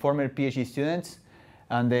the former PhD students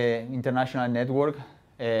and the international network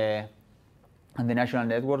and the national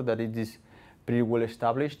network that it is pretty well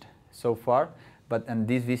established so far. And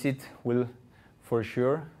this visit will for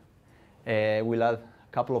sure will add a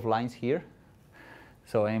couple of lines here.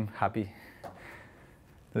 So I'm happy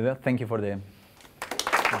to do that. Thank you for the.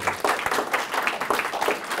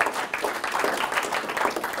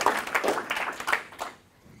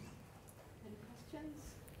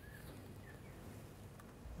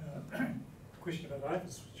 Question about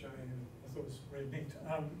IVUS, which I thought was very neat.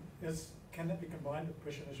 Can that be combined with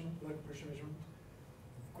pressure measurement, local pressure measurement?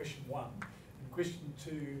 Question one. And question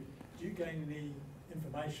two, do you gain any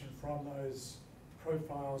information from those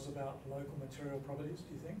profiles about local material properties,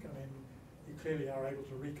 do you think? I mean, you clearly are able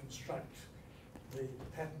to reconstruct the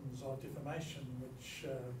patterns of deformation, which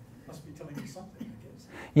must be telling you something, I guess.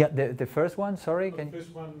 Yeah, the first one, sorry? The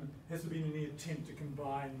first one, has there been any attempt to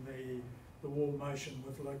combine the wall motion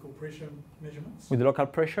with local pressure measurements? With local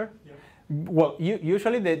pressure? Yeah. Well,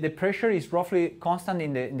 usually the pressure is roughly constant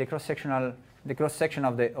in the cross section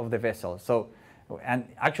of the vessel. So, and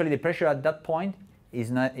actually the pressure at that point is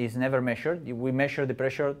never measured. We measure the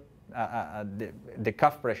pressure, the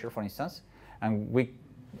cuff pressure, for instance, and we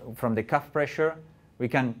from the cuff pressure, we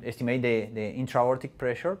can estimate the intra-aortic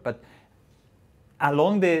pressure, but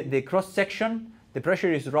along the cross section, the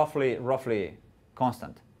pressure is roughly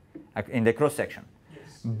constant in the cross section.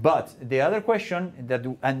 Yes. But the other question that,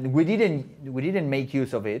 and we didn't make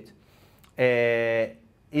use of it,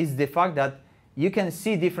 is the fact that you can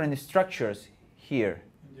see different structures here.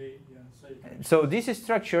 Indeed, yeah. So these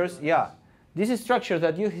structures, these structures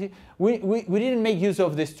that we didn't make use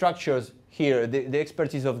of the structures here, the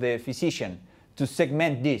expertise of the physician to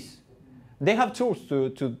segment this. They have tools to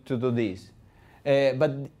do this.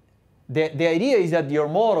 But the idea is that your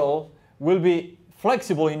model will be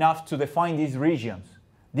flexible enough to define these regions.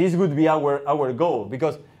 This would be our goal,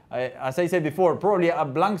 because as I said before, probably a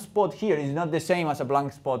blank spot here is not the same as a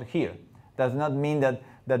blank spot here. Does not mean that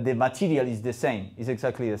the material is the same, it's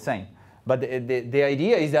exactly the same. But the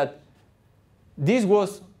idea is that this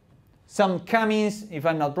was some Cummins, if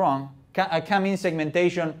I'm not wrong, a Cummins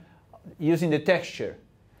segmentation using the texture.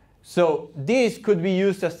 So this could be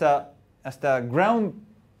used as a ground,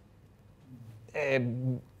 as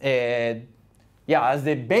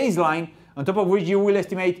the baseline, on top of which you will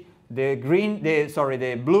estimate the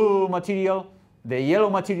blue material, the yellow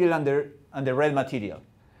material, and the red material.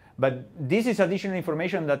 But this is additional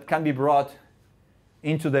information that can be brought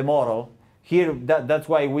into the model. Here, that's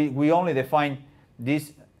why we only define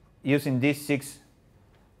this using these 6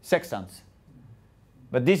 sextants.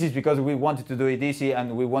 But this is because we wanted to do it easy,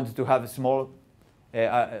 and we wanted to have small,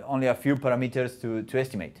 only a few parameters to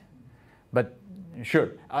estimate. But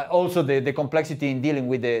sure, also the complexity in dealing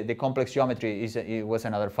with the complex geometry was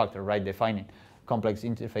another factor, right? Defining complex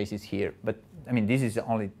interfaces here. But I mean, this is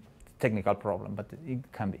only technical problem, but it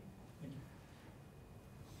can be.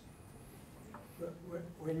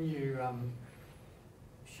 When you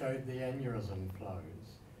showed the aneurysm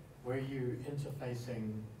flows, were you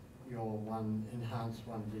interfacing your enhanced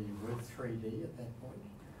 1D with 3D at that point?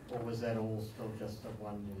 Or was that all still just a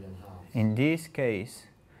 1D enhanced? In this case,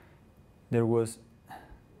 there was,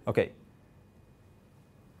 okay.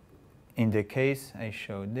 In the case I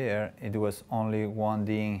showed there, it was only 1D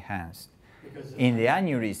enhanced. Because in the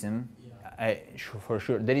aneurysm, yeah. For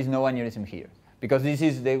sure, there is no aneurysm here, because this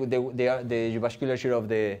is the vasculature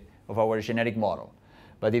of our generic model.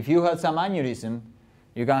 But if you had some aneurysm,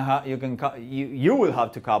 you will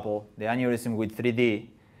have to couple the aneurysm with 3D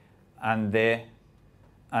and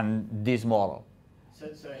this model. So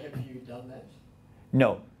have you done that?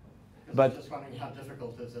 No. But I'm just wondering, how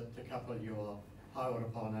difficult is it to couple your high order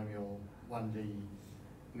polynomial 1D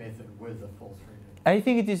method with a full 3D? I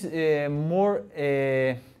think it is more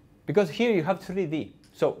because here you have 3D.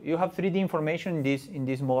 So you have 3D information in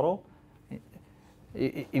this model.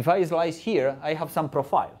 If I slice here, I have some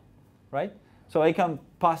profile, right? So I can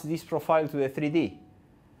pass this profile to the 3D,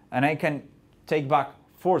 and I can take back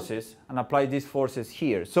forces and apply these forces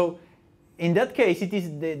here. So in that case,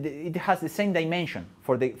 it has the same dimension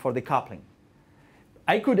for the coupling.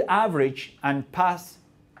 I could average and pass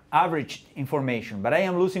averaged information, but I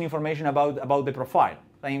am losing information about the profile.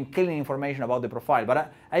 I am killing information about the profile,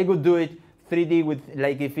 but I could do it 3D with,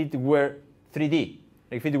 like if it were 3D,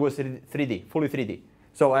 like if it was 3D, fully 3D.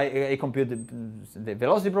 So I compute the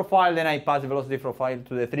velocity profile, then I pass the velocity profile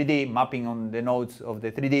to the 3D, mapping on the nodes of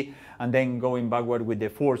the 3D, and then going backward with the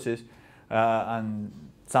forces and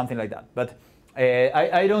something like that. But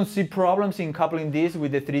I don't see problems in coupling this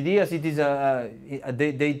with the 3D, as it is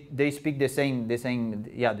they speak the same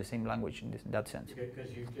language in that sense.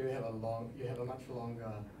 Because you do have a much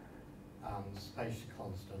longer space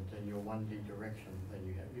constant in your 1D direction than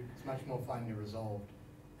you have. It's much more finely resolved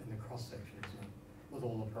in the cross section, isn't it? With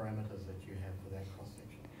all the parameters that you have for that cross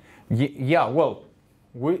section. Yeah, well,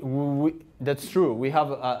 that's true. We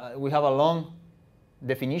have a long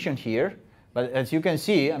definition here, but as you can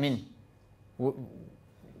see, I mean,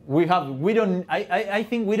 I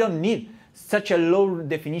think we don't need such a low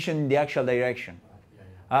definition in the actual direction.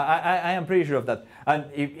 I am pretty sure of that. And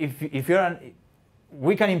if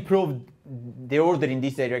we can improve the order in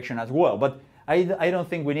this direction as well, but I don't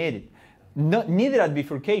think we need it. Neither at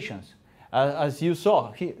bifurcations. As you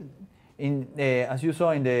saw here, in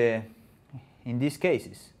these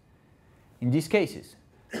cases,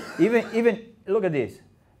 even look at this.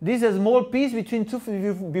 This is a small piece between two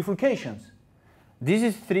bifurcations. This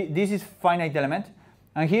is finite element,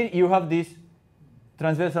 and here you have this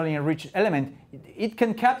transversally enriched element. It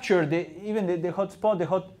can capture even the hot spot, the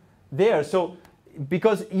hot there. So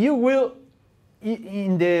because you will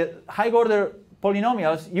in the high order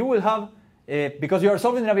polynomials, you will have because you are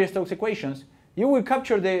solving the Navier-Stokes equations, you will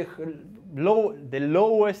capture the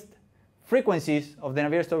lowest frequencies of the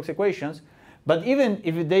Navier-Stokes equations. But even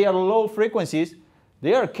if they are low frequencies,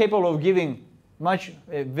 they are capable of giving much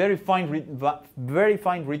very fine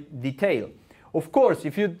detail. Of course,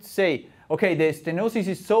 if you say, okay, the stenosis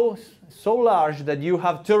is so large that you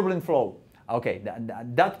have turbulent flow, okay,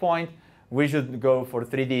 at that point we should go for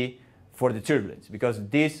 3D for the turbulence, because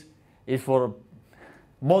this is for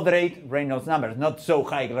moderate Reynolds numbers, not so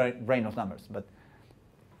high Reynolds numbers. But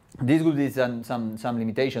this would be some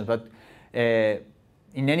limitations. But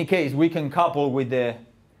in any case, we can couple with the.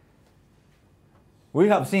 We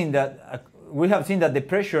have seen that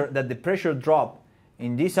the pressure drop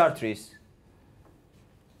in these arteries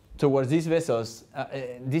towards these vessels,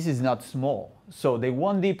 this is not small. So the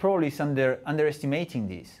 1D probably is underestimating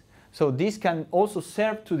this. So this can also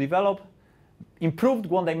serve to develop improved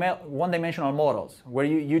one-dimensional models, where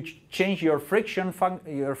you change your friction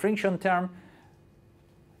term,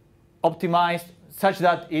 optimized such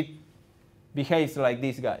that it behaves like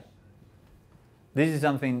this guy. This is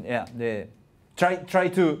something, yeah.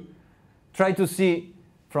 Try to see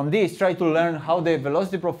from this. Try to learn how the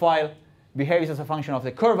velocity profile behaves as a function of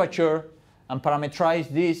the curvature, and parameterize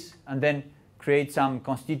this, and then create some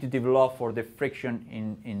constitutive law for the friction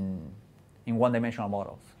in one-dimensional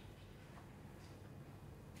models.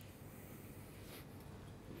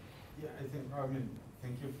 Yeah, I mean,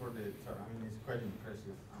 thank you for the talk. I mean, it's quite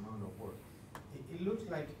impressive amount of work. It looks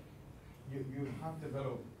like you have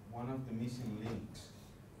developed one of the missing links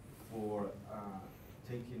for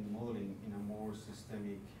taking modeling in a more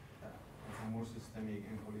systemic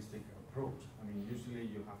and holistic approach. I mean, usually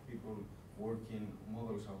you have people working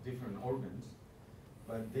models of different organs,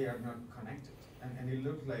 but they are not connected. And it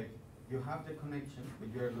looks like you have the connection, but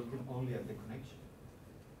you are looking only at the connection,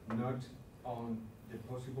 not on the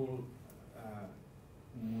possible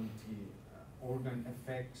multi-organ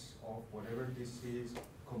effects of whatever disease,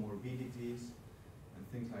 comorbidities, and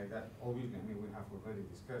things like that. Obviously, I mean, we have already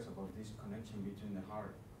discussed about this connection between the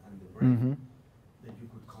heart and the brain that you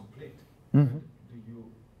could complete. Do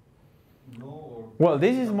you know? Or well,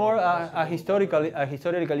 this is more a historical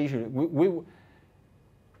issue.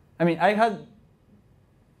 I mean, I had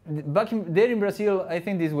back there in Brazil. I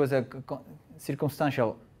think this was a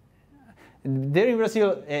circumstantial. There in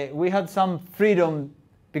Brazil, we had some freedom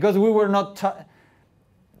because we were not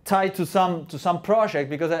tied to some project.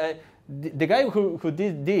 Because the guy who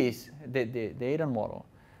did this, the Aidan model,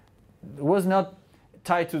 was not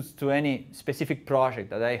tied to any specific project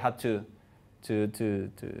that I had to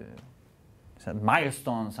some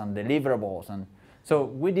milestones and deliverables, and so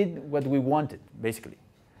we did what we wanted basically.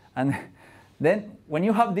 And then when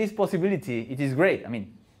you have this possibility, it is great. I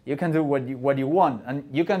mean, you can do what you want, and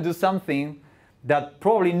you can do something that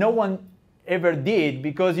probably no one ever did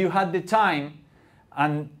because you had the time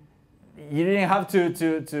and you didn't have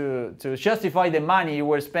to justify the money you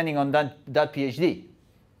were spending on that PhD,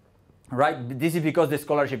 right? This is because the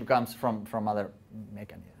scholarship comes from other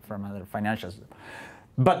mechanisms, from other financials.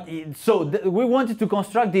 But we wanted to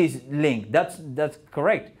construct this link. That's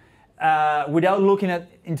correct. Without looking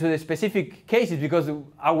into the specific cases, because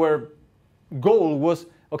our goal was,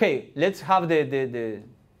 okay, let's have the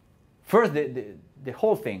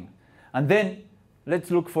whole thing, and then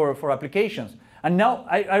let's look for applications. And now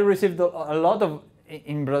I received a lot of,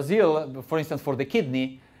 in Brazil, for instance, for the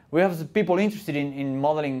kidney, we have people interested in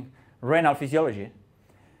modeling renal physiology,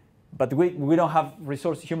 but we don't have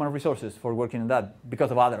human resources for working on that because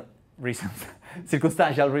of other reasons,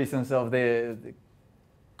 circumstantial reasons of the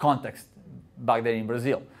context back there in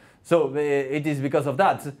Brazil. So it is because of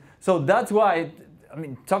that. So that's why, I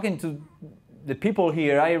mean, talking to the people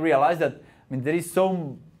here, I realized that, I mean, there is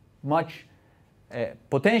so much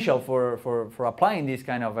potential for applying this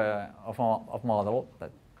kind of model,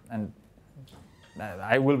 and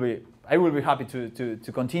I will be happy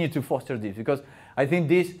to continue to foster this, because I think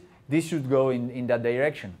this should go in that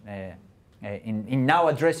direction, in now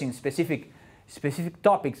addressing specific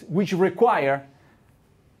topics which require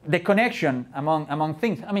the connection among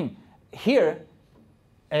things. I mean, here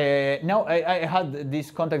now I had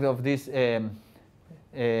this contact of this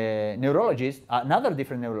neurologist, another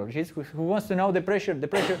different neurologist, who wants to know the pressure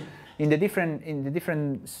in the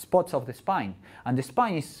different spots of the spine. And the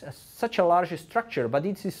spine is such a large structure, but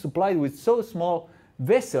it is supplied with so small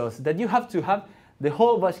vessels that you have to have the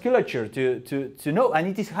whole vasculature to know, and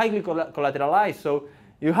it is highly collateralized. So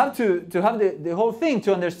you have to have the whole thing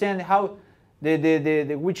to understand how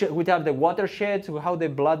which are the watersheds, how the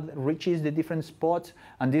blood reaches the different spots,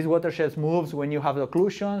 and these watersheds moves when you have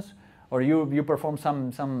occlusions, or you perform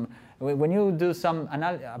some when you do some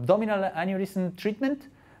abdominal aneurysm treatment,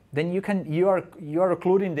 then you are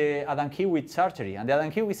occluding the Adam-Kiewicz artery, and the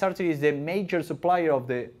Adam-Kiewicz artery is the major supplier of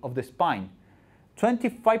the spine.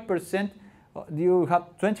 25% you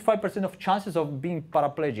have 25% of chances of being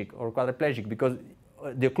paraplegic or quadriplegic because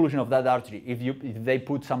the occlusion of that artery if they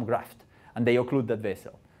put some graft and they occlude that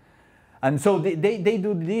vessel. And so they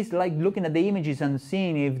do this like looking at the images and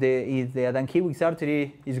seeing if the Adamkiewicz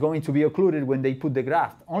artery is going to be occluded when they put the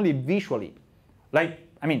graft, only visually. Like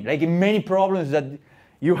in many problems that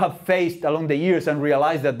you have faced along the years and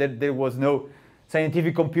realized that there was no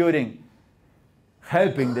scientific computing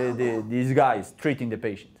helping these guys treating the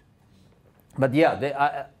patient. But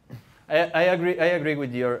yeah, I agree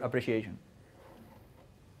with your appreciation.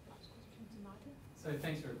 So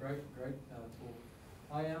thanks for a great talk.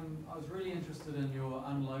 I was really interested in your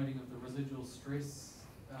unloading of the residual stress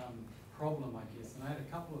problem, I guess, and I had a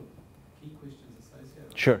couple of key questions associated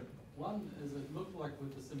with it. Sure. One is it looked like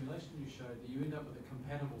with the simulation you showed that you end up with a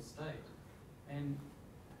compatible state, and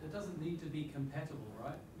it doesn't need to be compatible,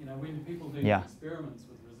 right? You know, when people do experiments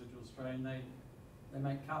with residual strain, they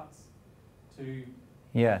make cuts to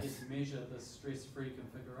just measure the stress-free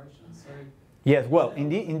configuration. So yes, well, in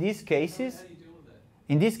these cases, how do you deal with that?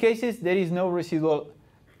 In these cases, there is no residual.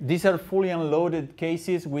 These are fully unloaded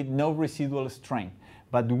cases with no residual strain.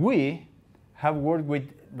 But we have worked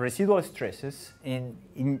with residual stresses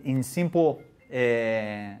in simple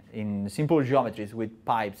geometries with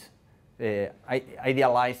pipes,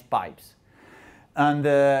 idealized pipes. And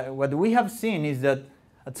what we have seen is that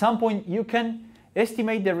at some point you can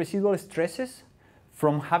estimate the residual stresses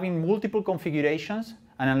from having multiple configurations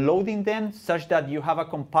and unloading them such that you have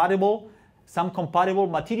some compatible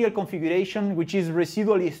material configuration which is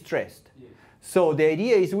residually stressed. Yes. So the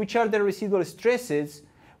idea is which are the residual stresses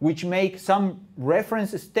which make some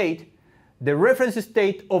reference state the reference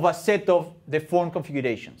state of a set of deformed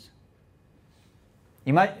configurations.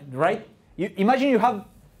 Right? Imagine you have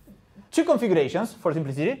two configurations for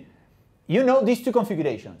simplicity. You know these two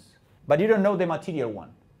configurations, but you don't know the material one.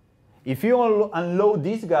 If you unload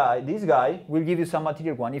this guy will give you some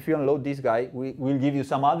material one. If you unload this guy, will give you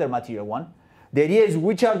some other material one. The idea is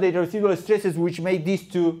which are the residual stresses which make these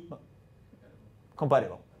two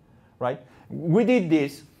compatible, right? We did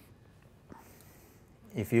this.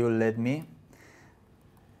 If you let me,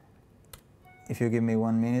 if you give me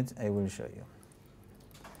 1 minute, I will show you.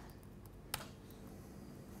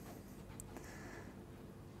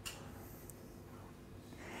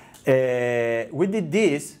 We did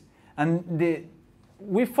this, and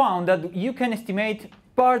we found that you can estimate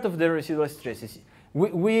part of the residual stresses.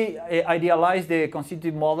 We idealized the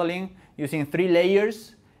constitutive modeling using 3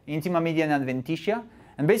 layers, intima, media, and adventitia.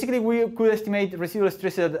 And basically, we could estimate residual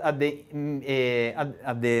stresses at the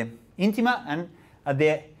intima and at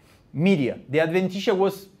the media. The adventitia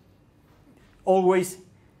was always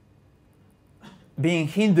being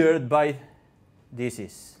hindered by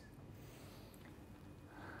disease.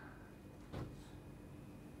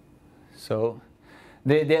 So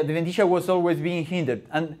the adventitia was always being hindered.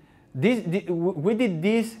 And we did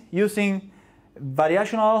this using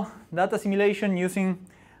variational data simulation, using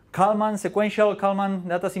sequential Kalman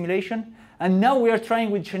data simulation. And now we are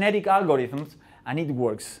trying with genetic algorithms, and it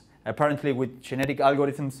works. Apparently, with genetic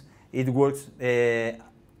algorithms, it works a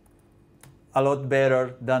lot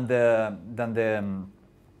better than the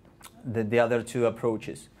other two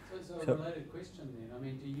approaches. So a related question then. I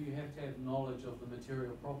mean, do you have to have knowledge of the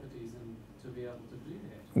material properties to be able to do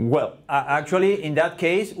that? Well, actually, in that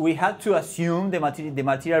case, we had to assume the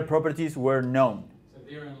material properties were known. So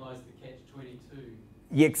therein lies the catch-22.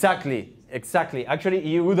 Yeah, exactly. Actually,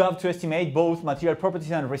 you would have to estimate both material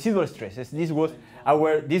properties and residual stresses. This was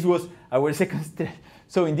our second step.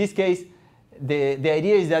 So in this case, the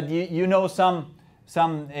idea is that you know some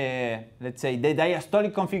let's say the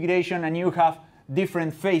diastolic configuration, and you have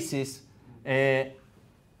different phases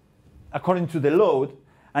according to the load,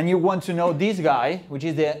 and you want to know this guy, which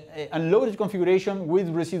is the unloaded configuration with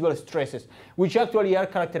residual stresses, which actually are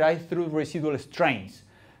characterized through residual strains.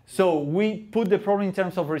 So we put the problem in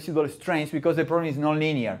terms of residual strains because the problem is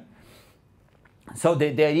nonlinear. So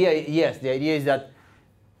the idea is that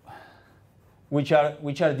which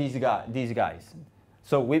are these guys.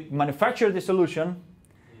 So we manufacture the solution.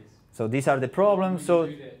 Yes. So these are the problems. So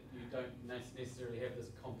you don't necessarily have this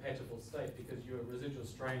compatible state because your residual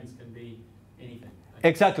strains can be anything.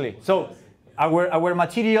 Exactly. So our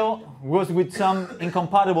material was with some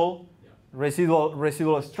incompatible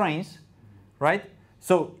residual strains, right?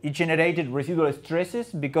 So it generated residual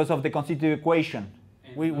stresses because of the constitutive equation.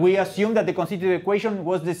 We assume that the constitutive equation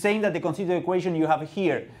was the same that the constitutive equation you have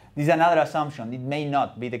here. This is another assumption. It may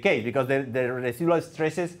not be the case because the residual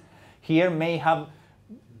stresses here may have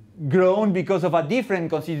grown because of a different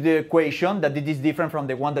constitutive equation that it is different from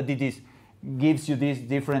the one that it is gives you these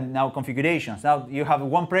different now configurations. Now you have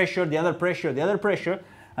one pressure, the other pressure, the other pressure,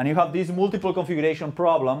 and you have this multiple configuration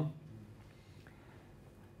problem.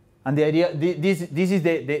 And the idea,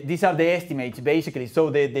 these are the estimates basically. So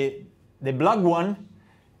the black one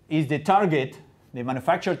is the target, the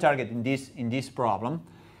manufacturer target in this problem,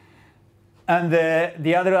 and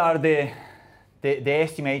the other are the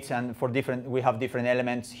estimates. And for different, we have different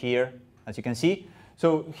elements here, as you can see.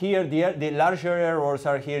 So here the larger errors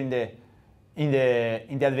are here in the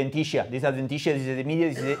adventitia. This adventitia is the media,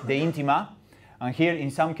 is the intima, and here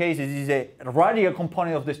in some cases this is a radial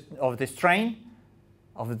component of the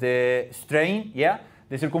strain, yeah,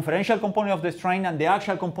 the circumferential component of the strain and the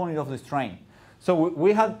axial component of the strain. So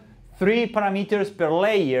we had 3 parameters per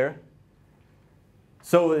layer.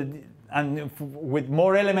 So and with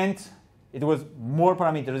more elements, it was more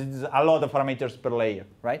parameters. It is a lot of parameters per layer,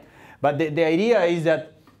 right? But the idea is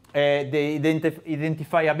that the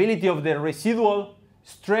identifiability of the residual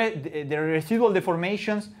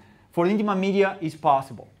deformations for intima media is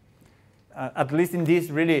possible. At least in this,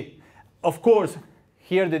 really, of course,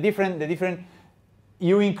 here the different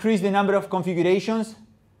you increase the number of configurations,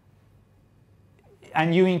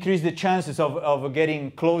 and you increase the chances of getting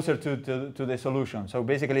closer to the solution. So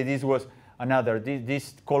basically, this was another.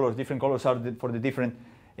 These colors, different colors, are for the different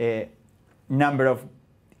number of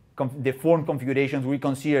the form configurations we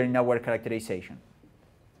consider in our characterization.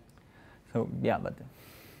 So yeah, but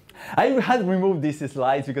I had removed these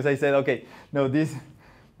slides because I said, okay, no, this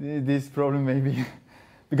problem maybe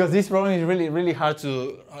because this problem is really hard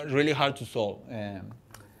to solve.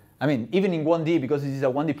 I mean, even in 1D, because this is a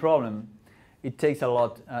 1D problem, it takes a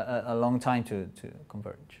long time to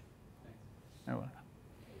converge.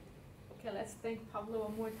 Okay, let's thank Pablo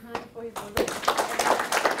one more time for his work.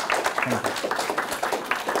 Thank you.